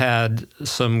has had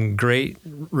some great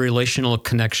relational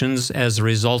connections as a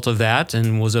result of that,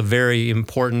 and was a very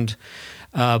important,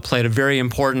 played a very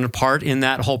important part in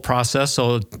that whole process.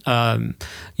 So,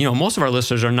 most of our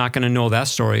listeners are not going to know that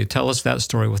story. Tell us that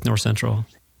story with North Central.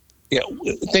 Yeah,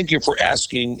 thank you for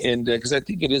asking, and because I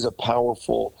think it is a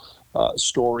powerful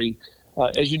story.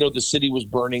 As you know, the city was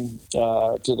burning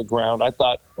to the ground. I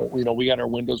thought, we got our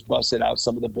windows busted out,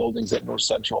 some of the buildings at North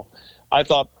Central. I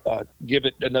thought, give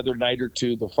it another night or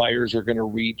two, the fires are going to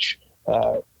reach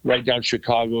right down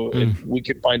Chicago, and we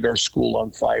could find our school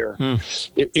on fire.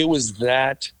 It was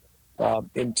that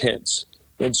intense.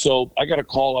 And so I got a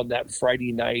call on that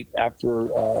Friday night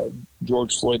after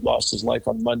George Floyd lost his life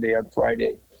on Monday, on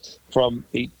Friday, from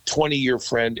a 20-year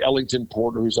friend, Ellington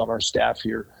Porter, who's on our staff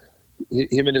here.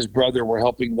 Him and his brother were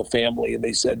helping the family, and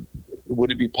they said, would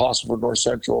it be possible for North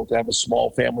Central to have a small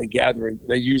family gathering?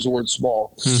 They use the word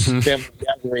small, family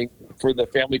gathering for the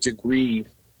family to grieve.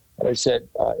 And I said,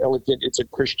 Ellington, it's a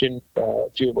Christian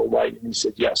funeral, right? And he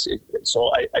said, yes.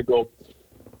 So I go,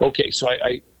 okay. So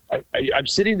I'm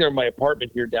sitting there in my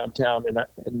apartment here downtown,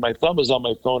 and my thumb is on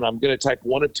my phone. I'm going to type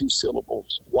 1 of 2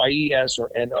 syllables, YES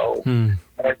or NO. And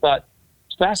I thought,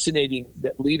 fascinating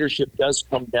that leadership does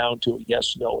come down to a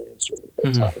yes/no answer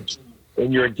at times.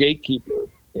 And you're a gatekeeper,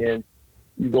 and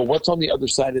you go, what's on the other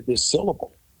side of this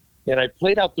syllable? And I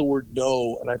played out the word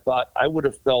no, and I thought I would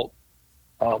have felt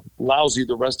lousy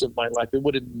the rest of my life. It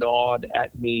would have gnawed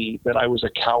at me that I was a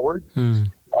coward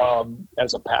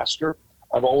as a pastor.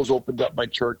 I've always opened up my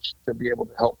church to be able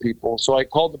to help people. So I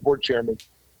called the board chairman,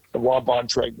 Rob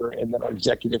Bontrager, and then our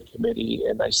executive committee,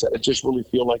 and I said, I just really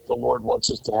feel like the Lord wants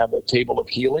us to have a table of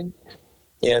healing,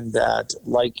 and that,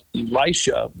 like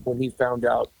Elisha, when he found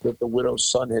out that the widow's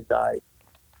son had died,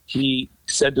 he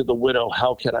said to the widow,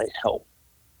 how can I help?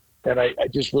 And I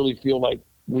just really feel like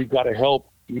we've got to help.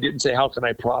 He didn't say, how can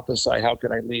I prophesy? How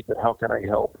can I lead? But how can I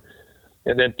help?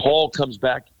 And then Paul comes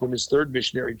back from his 3rd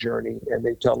missionary journey, and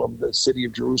they tell him the city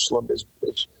of Jerusalem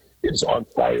is on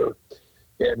fire.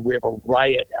 And we have a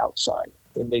riot outside.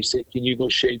 And they say, can you go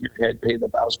shave your head, pay the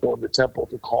vows, go in the temple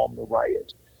to calm the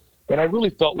riot? And I really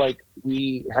felt like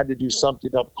we had to do something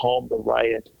to calm the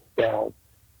riot down.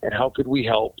 And how could we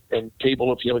help? And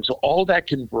table of healing. So all that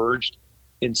converged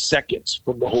in seconds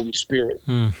from the Holy Spirit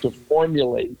to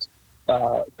formulate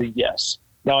the yes.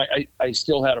 Now, I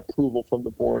still had approval from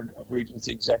the Board of Regents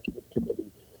Executive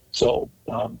Committee. So,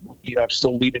 I'm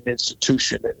still leading an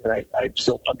institution, and I'm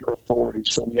still under authority.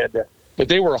 So we had to, but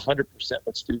they were 100%,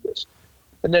 let's do this.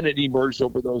 And then it emerged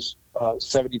over those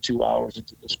 72 hours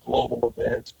into this global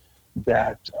event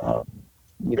that,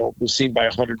 was seen by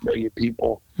 100 million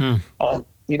people. There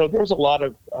was a lot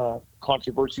of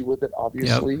controversy with it,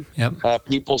 obviously. Yep.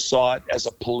 People saw it as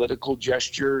a political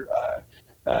gesture.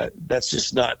 That's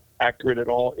just not accurate at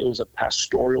all. It was a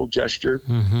pastoral gesture.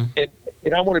 Mm-hmm.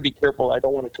 And I want to be careful. I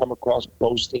don't want to come across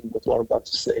boasting with what I'm about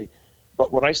to say.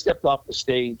 But when I stepped off the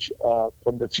stage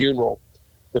from the funeral,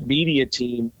 the media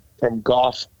team from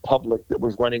Goff Public that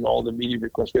was running all the media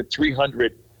requests, we had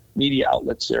 300 media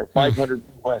outlets there, 500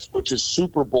 requests, which is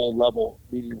Super Bowl level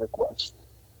media requests.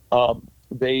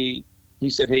 He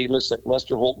said, "Hey, listen,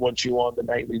 Lester Holt wants you on the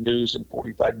nightly news in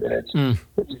 45 minutes.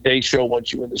 The Today Show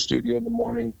wants you in the studio in the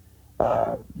morning.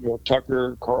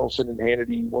 Tucker Carlson and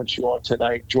Hannity wants you on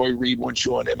tonight. Joy Reid wants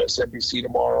you on MSNBC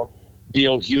tomorrow.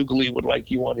 Dale Hughley would like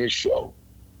you on his show."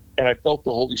 And I felt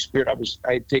the Holy Spirit.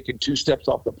 I had taken 2 steps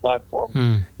off the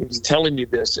platform. He was telling me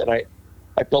this, and I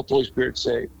felt the Holy Spirit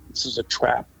say, "This is a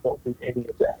trap. Don't do any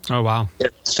of that." Oh, wow.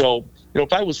 And so,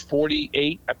 if I was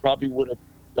 48, I probably would have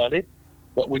done it.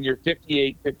 But when you're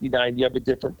 58, 59, you have a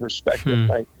different perspective.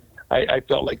 I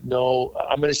felt like, no,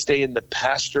 I'm going to stay in the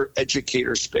pastor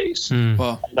educator space.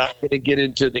 Wow. I'm not going to get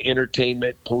into the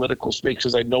entertainment political space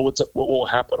because I know what will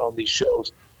happen on these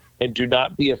shows. And do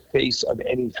not be a face of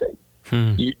anything.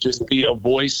 You just be a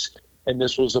voice. And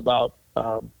this was about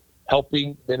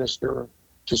helping minister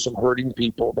to some hurting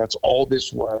people. That's all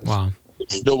this was. Wow.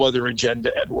 There's no other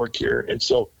agenda at work here. And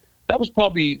so that was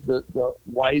probably the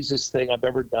wisest thing I've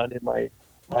ever done in my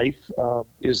life,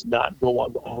 is not go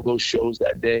on all those shows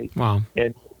that day. Wow.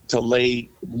 And to lay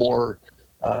more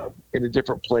in a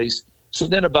different place. So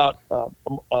then about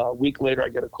a week later, I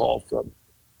get a call from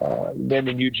a man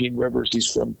named Eugene Rivers.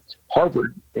 He's from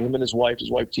Harvard. Him and his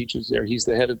wife teaches there. He's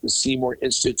the head of the Seymour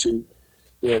Institute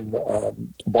in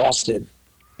Boston,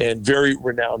 and very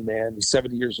renowned man. He's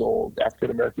 70 years old,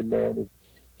 African-American man.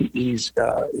 He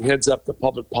heads up the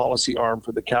public policy arm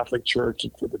for the Catholic Church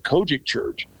and for the Kojic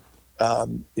Church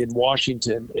in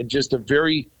Washington, and just a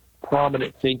very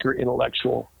prominent thinker,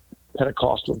 intellectual,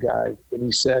 Pentecostal guy. And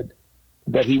he said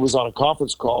that he was on a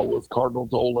conference call with Cardinal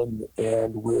Dolan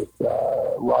and with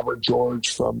Robert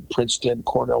George from Princeton,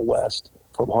 Cornell West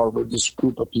from Harvard, this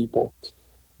group of people.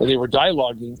 And they were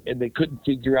dialoguing, and they couldn't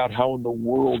figure out how in the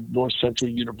world North Central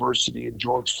University and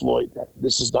George Floyd,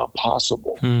 this is not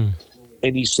possible.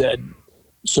 And he said,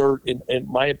 "Sir, in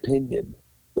my opinion,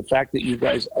 the fact that you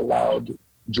guys allowed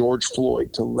George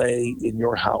Floyd to lay in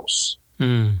your house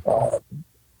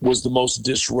was the most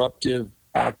disruptive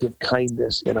act of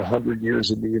kindness in 100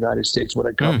 years in the United States when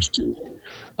it comes to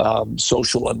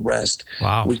social unrest."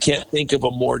 Wow. We can't think of a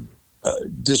more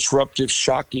disruptive,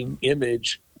 shocking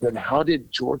image than how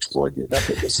did George Floyd get up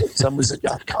at this? Somebody's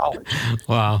at college.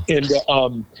 Wow.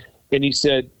 And he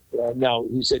said,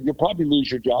 "You'll probably lose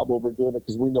your job over doing it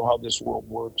because we know how this world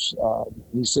works."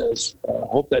 He says,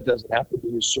 "Hope that doesn't happen to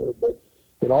you, sir. But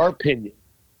in our opinion,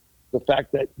 the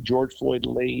fact that George Floyd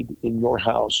laid in your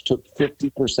house took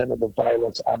 50% of the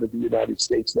violence out of the United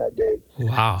States that day."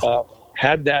 Wow.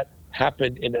 Had that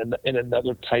happened in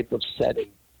another type of setting,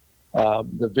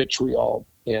 the vitriol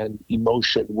and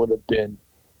emotion would have been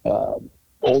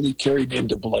only carried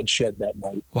into bloodshed that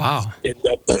night. Wow.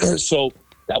 And, so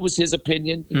that was his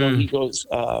opinion. He goes,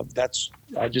 I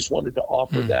just wanted to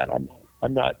offer that.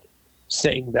 I'm not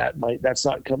saying that that's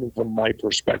not coming from my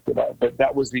perspective, but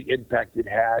that was the impact it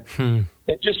had. And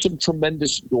just some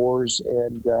tremendous doors.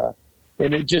 And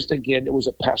it just, again, it was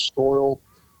a pastoral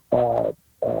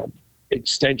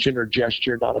extension or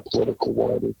gesture, not a political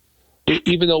one.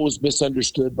 Even though it was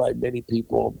misunderstood by many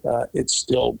people, it's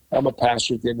still, I'm a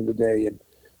pastor at the end of the day,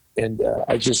 and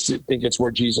I just think it's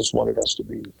where Jesus wanted us to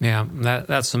be. Yeah,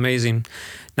 that's amazing.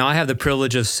 Now, I have the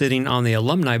privilege of sitting on the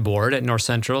alumni board at North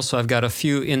Central, so I've got a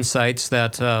few insights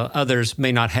that others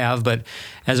may not have. But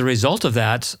as a result of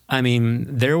that, I mean,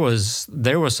 there was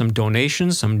some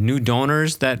donations, some new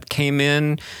donors that came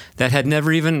in that had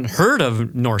never even heard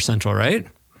of North Central, right?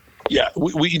 Yeah,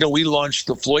 we launched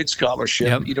the Floyd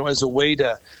Scholarship, as a way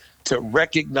to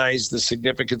recognize the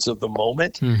significance of the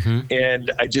moment.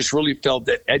 And I just really felt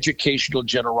that educational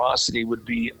generosity would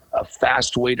be a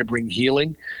fast way to bring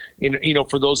healing. And,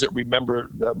 for those that remember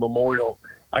the memorial,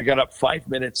 I got up 5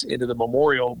 minutes into the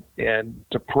memorial and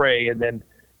to pray, and then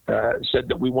said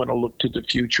that we want to look to the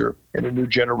future and a new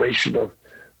generation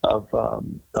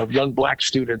of young Black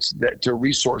students to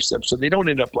resource them so they don't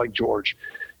end up like George.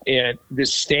 And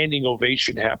this standing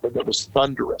ovation happened that was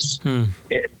thunderous.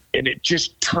 And it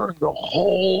just turned the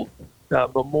whole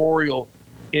memorial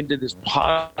into this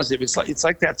positive. It's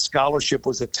like that scholarship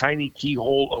was a tiny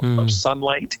keyhole of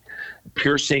sunlight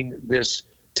piercing this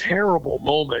terrible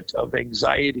moment of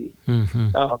anxiety in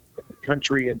the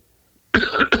country. And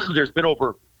there's been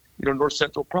over, North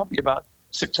Central, probably about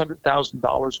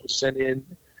 $600,000 was sent in,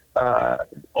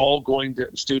 all going to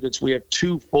students. We have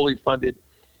 2 fully funded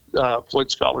Floyd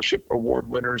Scholarship Award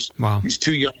winners. Wow. These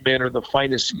 2 young men are the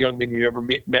finest young men you ever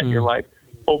met in your life.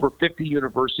 Over 50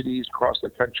 universities across the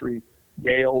country,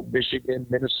 Yale, Michigan,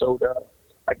 Minnesota,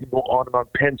 I can go on and on,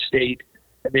 Penn State,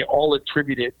 and they all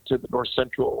attribute it to the North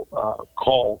Central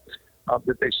call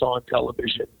that they saw on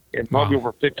television. And probably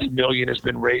over $50 million has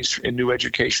been raised in new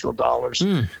educational dollars.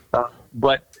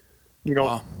 But,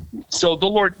 so the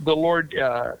Lord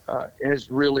has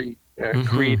really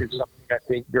created something, I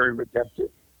think, very redemptive.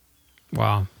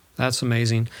 Wow, that's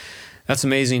amazing. That's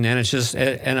amazing, and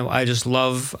I just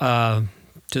love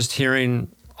just hearing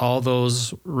all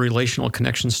those relational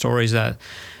connection stories that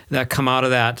come out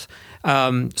of that.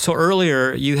 So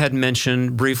earlier you had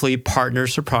mentioned briefly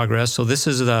Partners for Progress. So this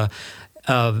is a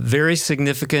very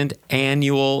significant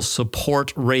annual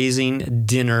support raising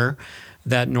dinner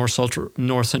that North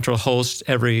Central hosts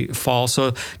every fall.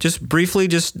 So just briefly,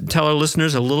 just tell our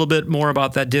listeners a little bit more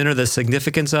about that dinner, the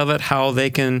significance of it, how they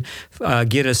can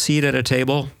get a seat at a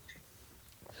table.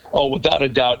 Oh, without a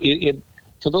doubt.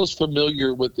 For those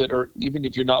familiar with it, or even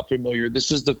if you're not familiar, this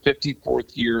is the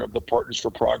 54th year of the Partners for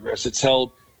Progress. It's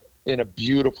held in a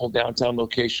beautiful downtown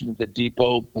location, the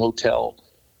Depot Hotel,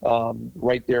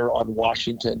 right there on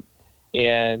Washington.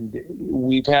 And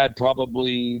we've had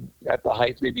probably at the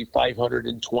height, maybe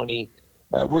 520.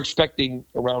 We're expecting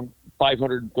around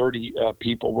 530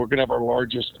 people. We're going to have our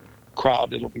largest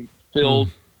crowd. It'll be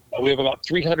filled. We have about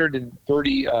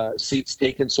 330 seats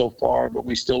taken so far, but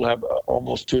we still have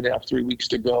almost 2.5, 3 weeks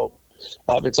to go.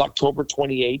 It's October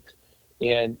 28th,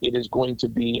 and it is going to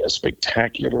be a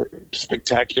spectacular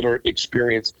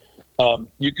experience.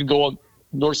 You can go on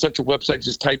North Central website,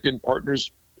 just type in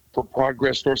Partners for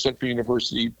Progress, North Central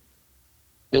University.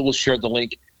 It will share the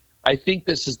link. I think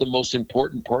this is the most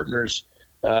important Partners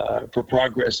for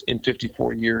Progress in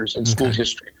 54 years in school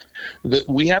history.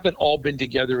 We haven't all been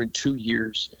together in 2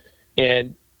 years.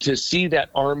 And to see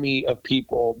that army of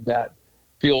people that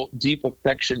feel deep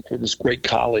affection for this great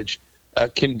college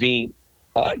convene.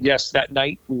 Yes, that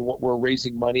night we're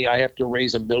raising money. I have to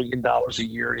raise $1 million a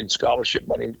year in scholarship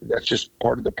money. That's just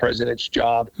part of the president's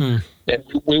job. And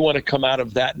we want to come out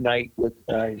of that night with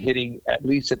hitting at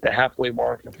least at the halfway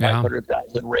mark of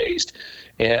 500,000 raised,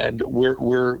 and we're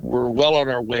well on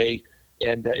our way.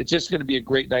 And it's just going to be a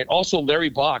great night. Also, Larry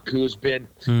Bach, who has been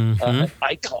an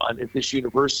icon at this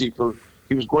university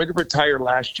he was going to retire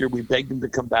last year. We begged him to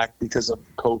come back because of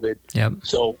COVID. Yep.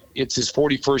 So it's his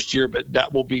 41st year, but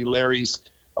that will be Larry's,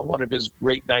 one of his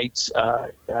great nights.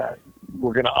 We're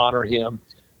going to honor him.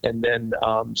 And then,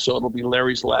 so it'll be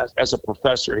Larry's last, as a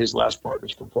professor, his last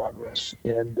Partners for Progress.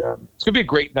 And it's going to be a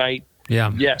great night.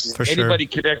 Yeah. Yes. For anybody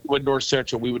connect with North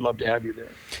Central, we would love to have you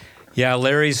there. Yeah,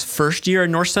 Larry's first year at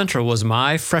North Central was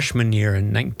my freshman year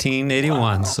in 1981.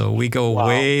 Wow. So we go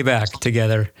way back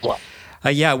together. Wow.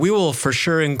 We will for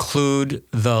sure include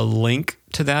the link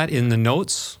to that in the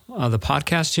notes of the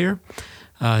podcast here.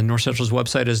 North Central's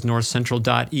website is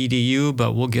northcentral.edu,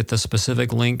 but we'll get the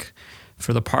specific link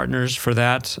for the partners for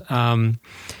that.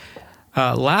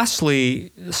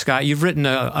 Lastly, Scott, you've written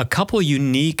a couple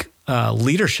unique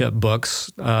leadership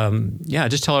books.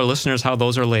 Just tell our listeners how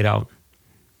those are laid out.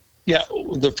 Yeah,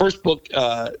 the first book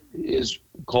is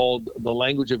called The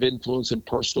Language of Influence and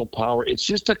Personal Power. It's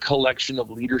just a collection of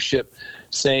leadership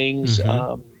sayings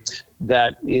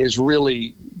that is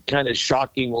really kind of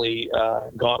shockingly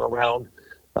gone around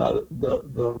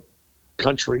the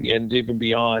country and even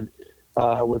beyond,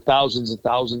 with thousands and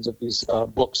thousands of these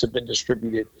books have been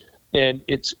distributed. And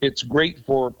it's great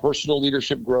for personal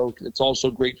leadership growth. It's also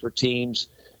great for teams,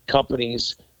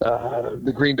 companies.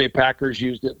 The Green Bay Packers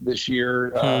used it this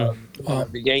year.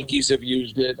 The Yankees have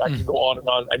used it. I can go on and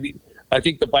on. I mean, I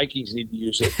think the Vikings need to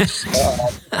use it.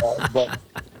 But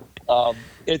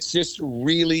it's just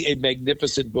really a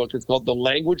magnificent book. It's called The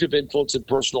Language of Influence and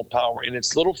Personal Power, and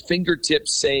it's little fingertip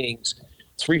sayings,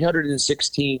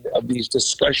 316 of these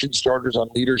discussion starters on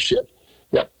leadership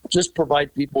that just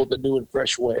provide people with a new and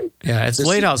fresh way. Yeah, it's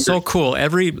laid out so cool.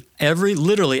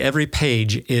 Literally every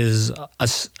page is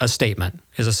a statement,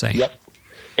 is a saying. Yep.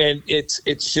 And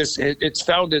it's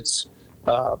found its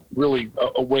really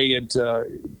a way into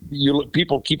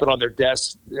people keep it on their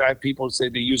desks. I have people say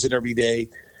they use it every day.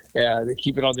 They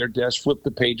keep it on their desk, flip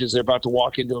the pages. They're about to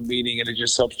walk into a meeting, and it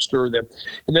just helps stir them.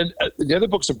 And then the other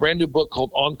book's a brand new book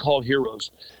called On Call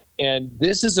Heroes. And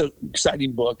this is an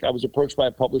exciting book. I was approached by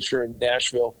a publisher in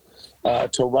Nashville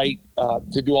to write,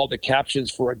 to do all the captions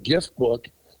for a gift book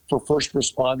for first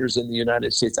responders in the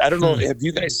United States. I don't know. Have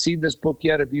you guys seen this book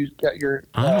yet? Have you got your?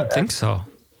 I don't think so.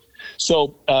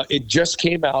 So it just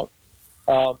came out,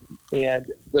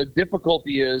 and the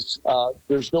difficulty is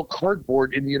there's no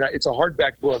cardboard in the United. It's a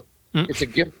hardback book. It's a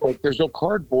gift book. There's no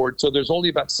cardboard, so there's only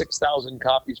about 6,000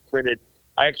 copies printed.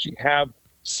 I actually have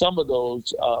some of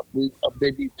those,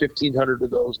 maybe 1,500 of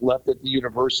those left at the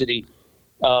university.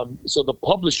 So the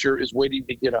publisher is waiting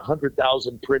to get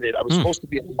 100,000 printed. I was supposed to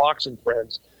be at Fox and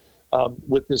Friends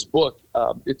with this book.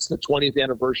 It's the 20th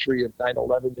anniversary of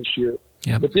 9/11 this year.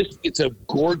 Yep. But it's a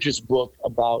gorgeous book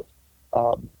about.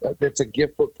 It's a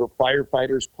gift book for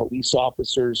firefighters, police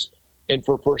officers, and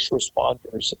for first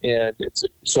responders. And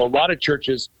so a lot of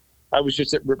churches. I was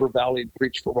just at River Valley and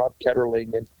preached for Rob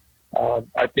Ketterling, and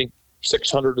I think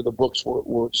 600 of the books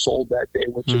were sold that day,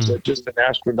 which is just an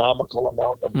astronomical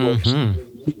amount of books.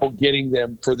 People getting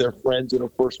them for their friends and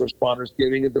first responders,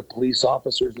 giving them to police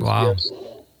officers as gifts.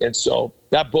 And so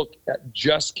that book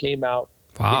just came out.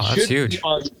 Wow, that's huge.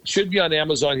 Should be on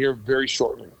Amazon here very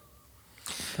shortly.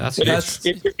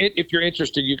 If you're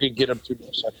interested, you can get them through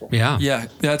North Central. Yeah,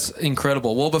 that's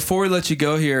incredible. Well, before we let you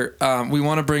go here, we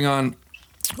want to bring on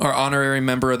our honorary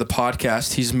member of the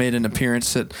podcast. He's made an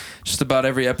appearance at just about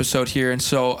every episode here. And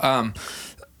so,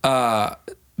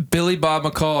 Billy Bob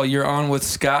McCall, you're on with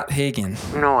Scott Hagan.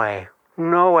 No way.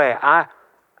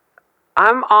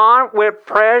 I'm on with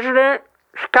President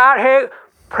Scott Hagan.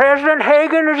 President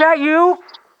Hagan, is that you?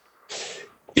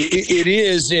 It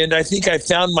is, and I think I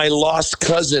found my lost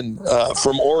cousin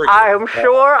from Oregon. I am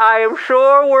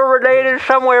sure we're related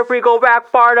somewhere if we go back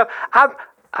far enough.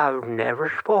 I've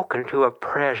never spoken to a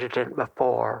president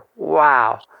before.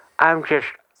 Wow.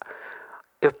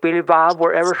 If Billy Bob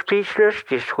were ever speechless,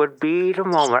 this would be the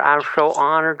moment. I'm so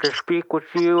honored to speak with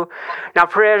you. Now,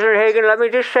 President Hagan, let me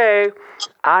just say,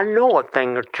 I know a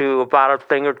thing or two about a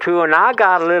thing or two, and I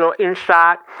got a little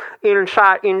insight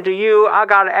into you. I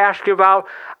got to ask you about,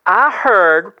 I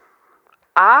heard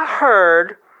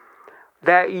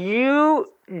that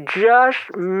you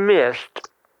just missed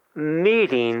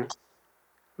meeting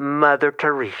Mother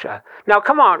Teresa. Now,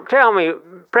 come on, tell me,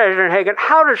 President Hagan,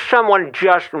 how does someone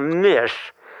just miss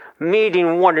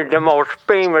meeting one of the most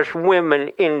famous women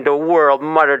in the world,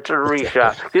 Mother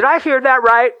Teresa? Did I hear that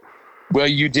right? Well,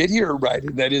 you did hear it right,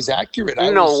 and that is accurate.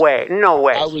 No way.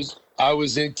 I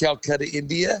was in Calcutta,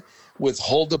 India, with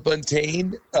Huldah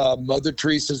Buntain, Mother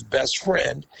Teresa's best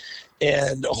friend.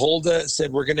 And Huldah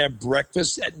said, we're going to have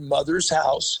breakfast at Mother's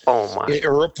house, in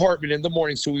her apartment in the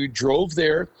morning. So we drove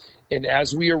there. And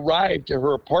as we arrived at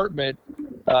her apartment,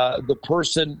 the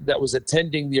person that was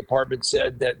attending the apartment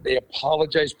said that they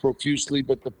apologized profusely,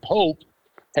 but the Pope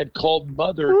had called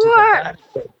Mother to the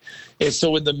Vatican. And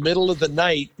so in the middle of the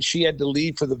night, she had to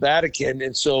leave for the Vatican.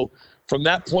 And so from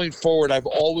that point forward, I've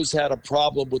always had a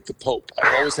problem with the Pope.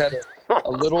 I've always had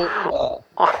a little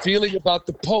feeling about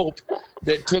the Pope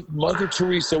that took Mother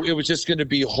Teresa. It was just going to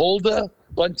be Huldah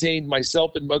Buntain,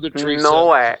 myself, and Mother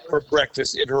Teresa for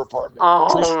breakfast in her apartment.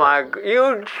 Oh, my God.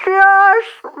 You just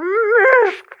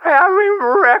missed having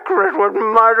breakfast with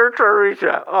Mother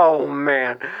Teresa. Oh,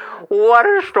 man. What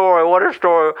a story.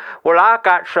 Well, I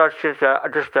got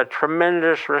just a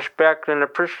tremendous respect and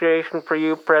appreciation for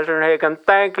you, President Hagan.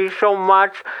 Thank you so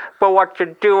much for what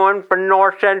you're doing for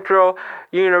North Central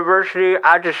University.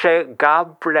 I just say,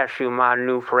 God bless you, my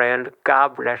new friend.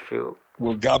 God bless you.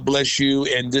 Well, God bless you.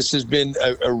 And this has been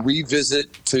a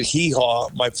revisit to Hee Haw,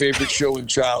 my favorite show in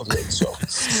childhood. So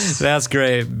that's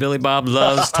great. Billy Bob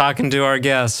loves talking to our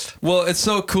guests. Well, it's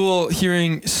so cool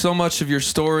hearing so much of your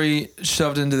story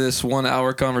shoved into this 1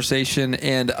 hour conversation.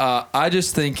 And I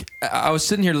just think I was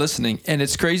sitting here listening, and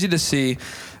it's crazy to see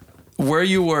where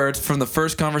you were from the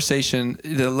first conversation,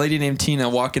 the lady named Tina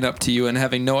walking up to you and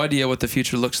having no idea what the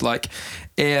future looks like.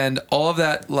 And all of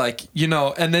that,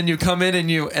 and then you come in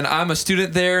and I'm a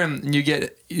student there, and you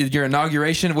get your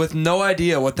inauguration with no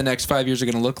idea what the next 5 years are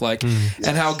going to look like,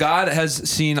 and how God has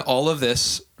seen all of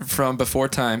this from before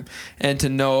time, and to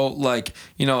know,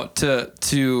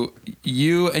 to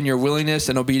you and your willingness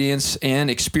and obedience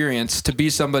and experience to be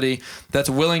somebody that's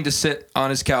willing to sit on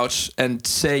his couch and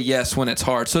say yes when it's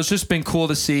hard. So it's just been cool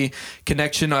to see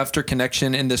connection after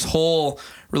connection in this whole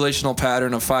relational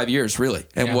pattern of 5 years, really,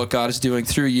 and what God is doing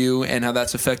through you and how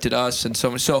that's affected us and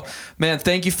so much. So, man,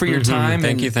 thank you for your time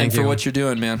and for what you're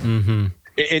doing, man.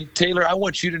 And Taylor, I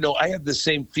want you to know I have the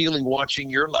same feeling watching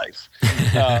your life,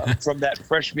 from that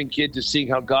freshman kid to seeing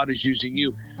how God is using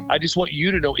you. I just want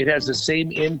you to know it has the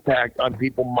same impact on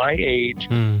people my age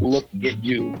looking at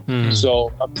you.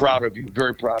 So I'm proud of you.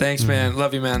 Very proud. Thanks, man.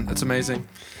 Love you, man. That's amazing.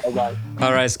 All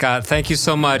right, Scott. Thank you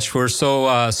so much. We're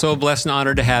so blessed and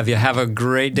honored to have you. Have a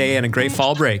great day and a great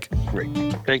fall break. Great.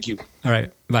 Thank you. All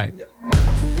right. Bye.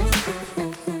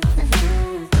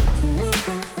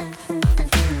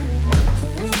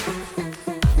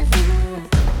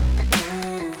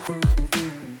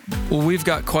 Well, we've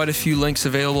got quite a few links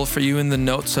available for you in the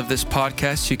notes of this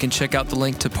podcast. You can check out the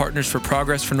link to Partners for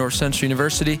Progress for North Central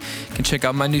University. You can check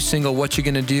out my new single, What You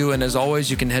Gonna Do? And as always,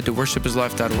 you can head to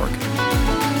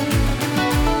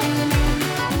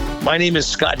worshipislife.org. My name is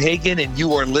Scott Hagan, and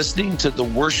you are listening to the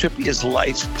Worship is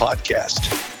Life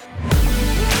podcast.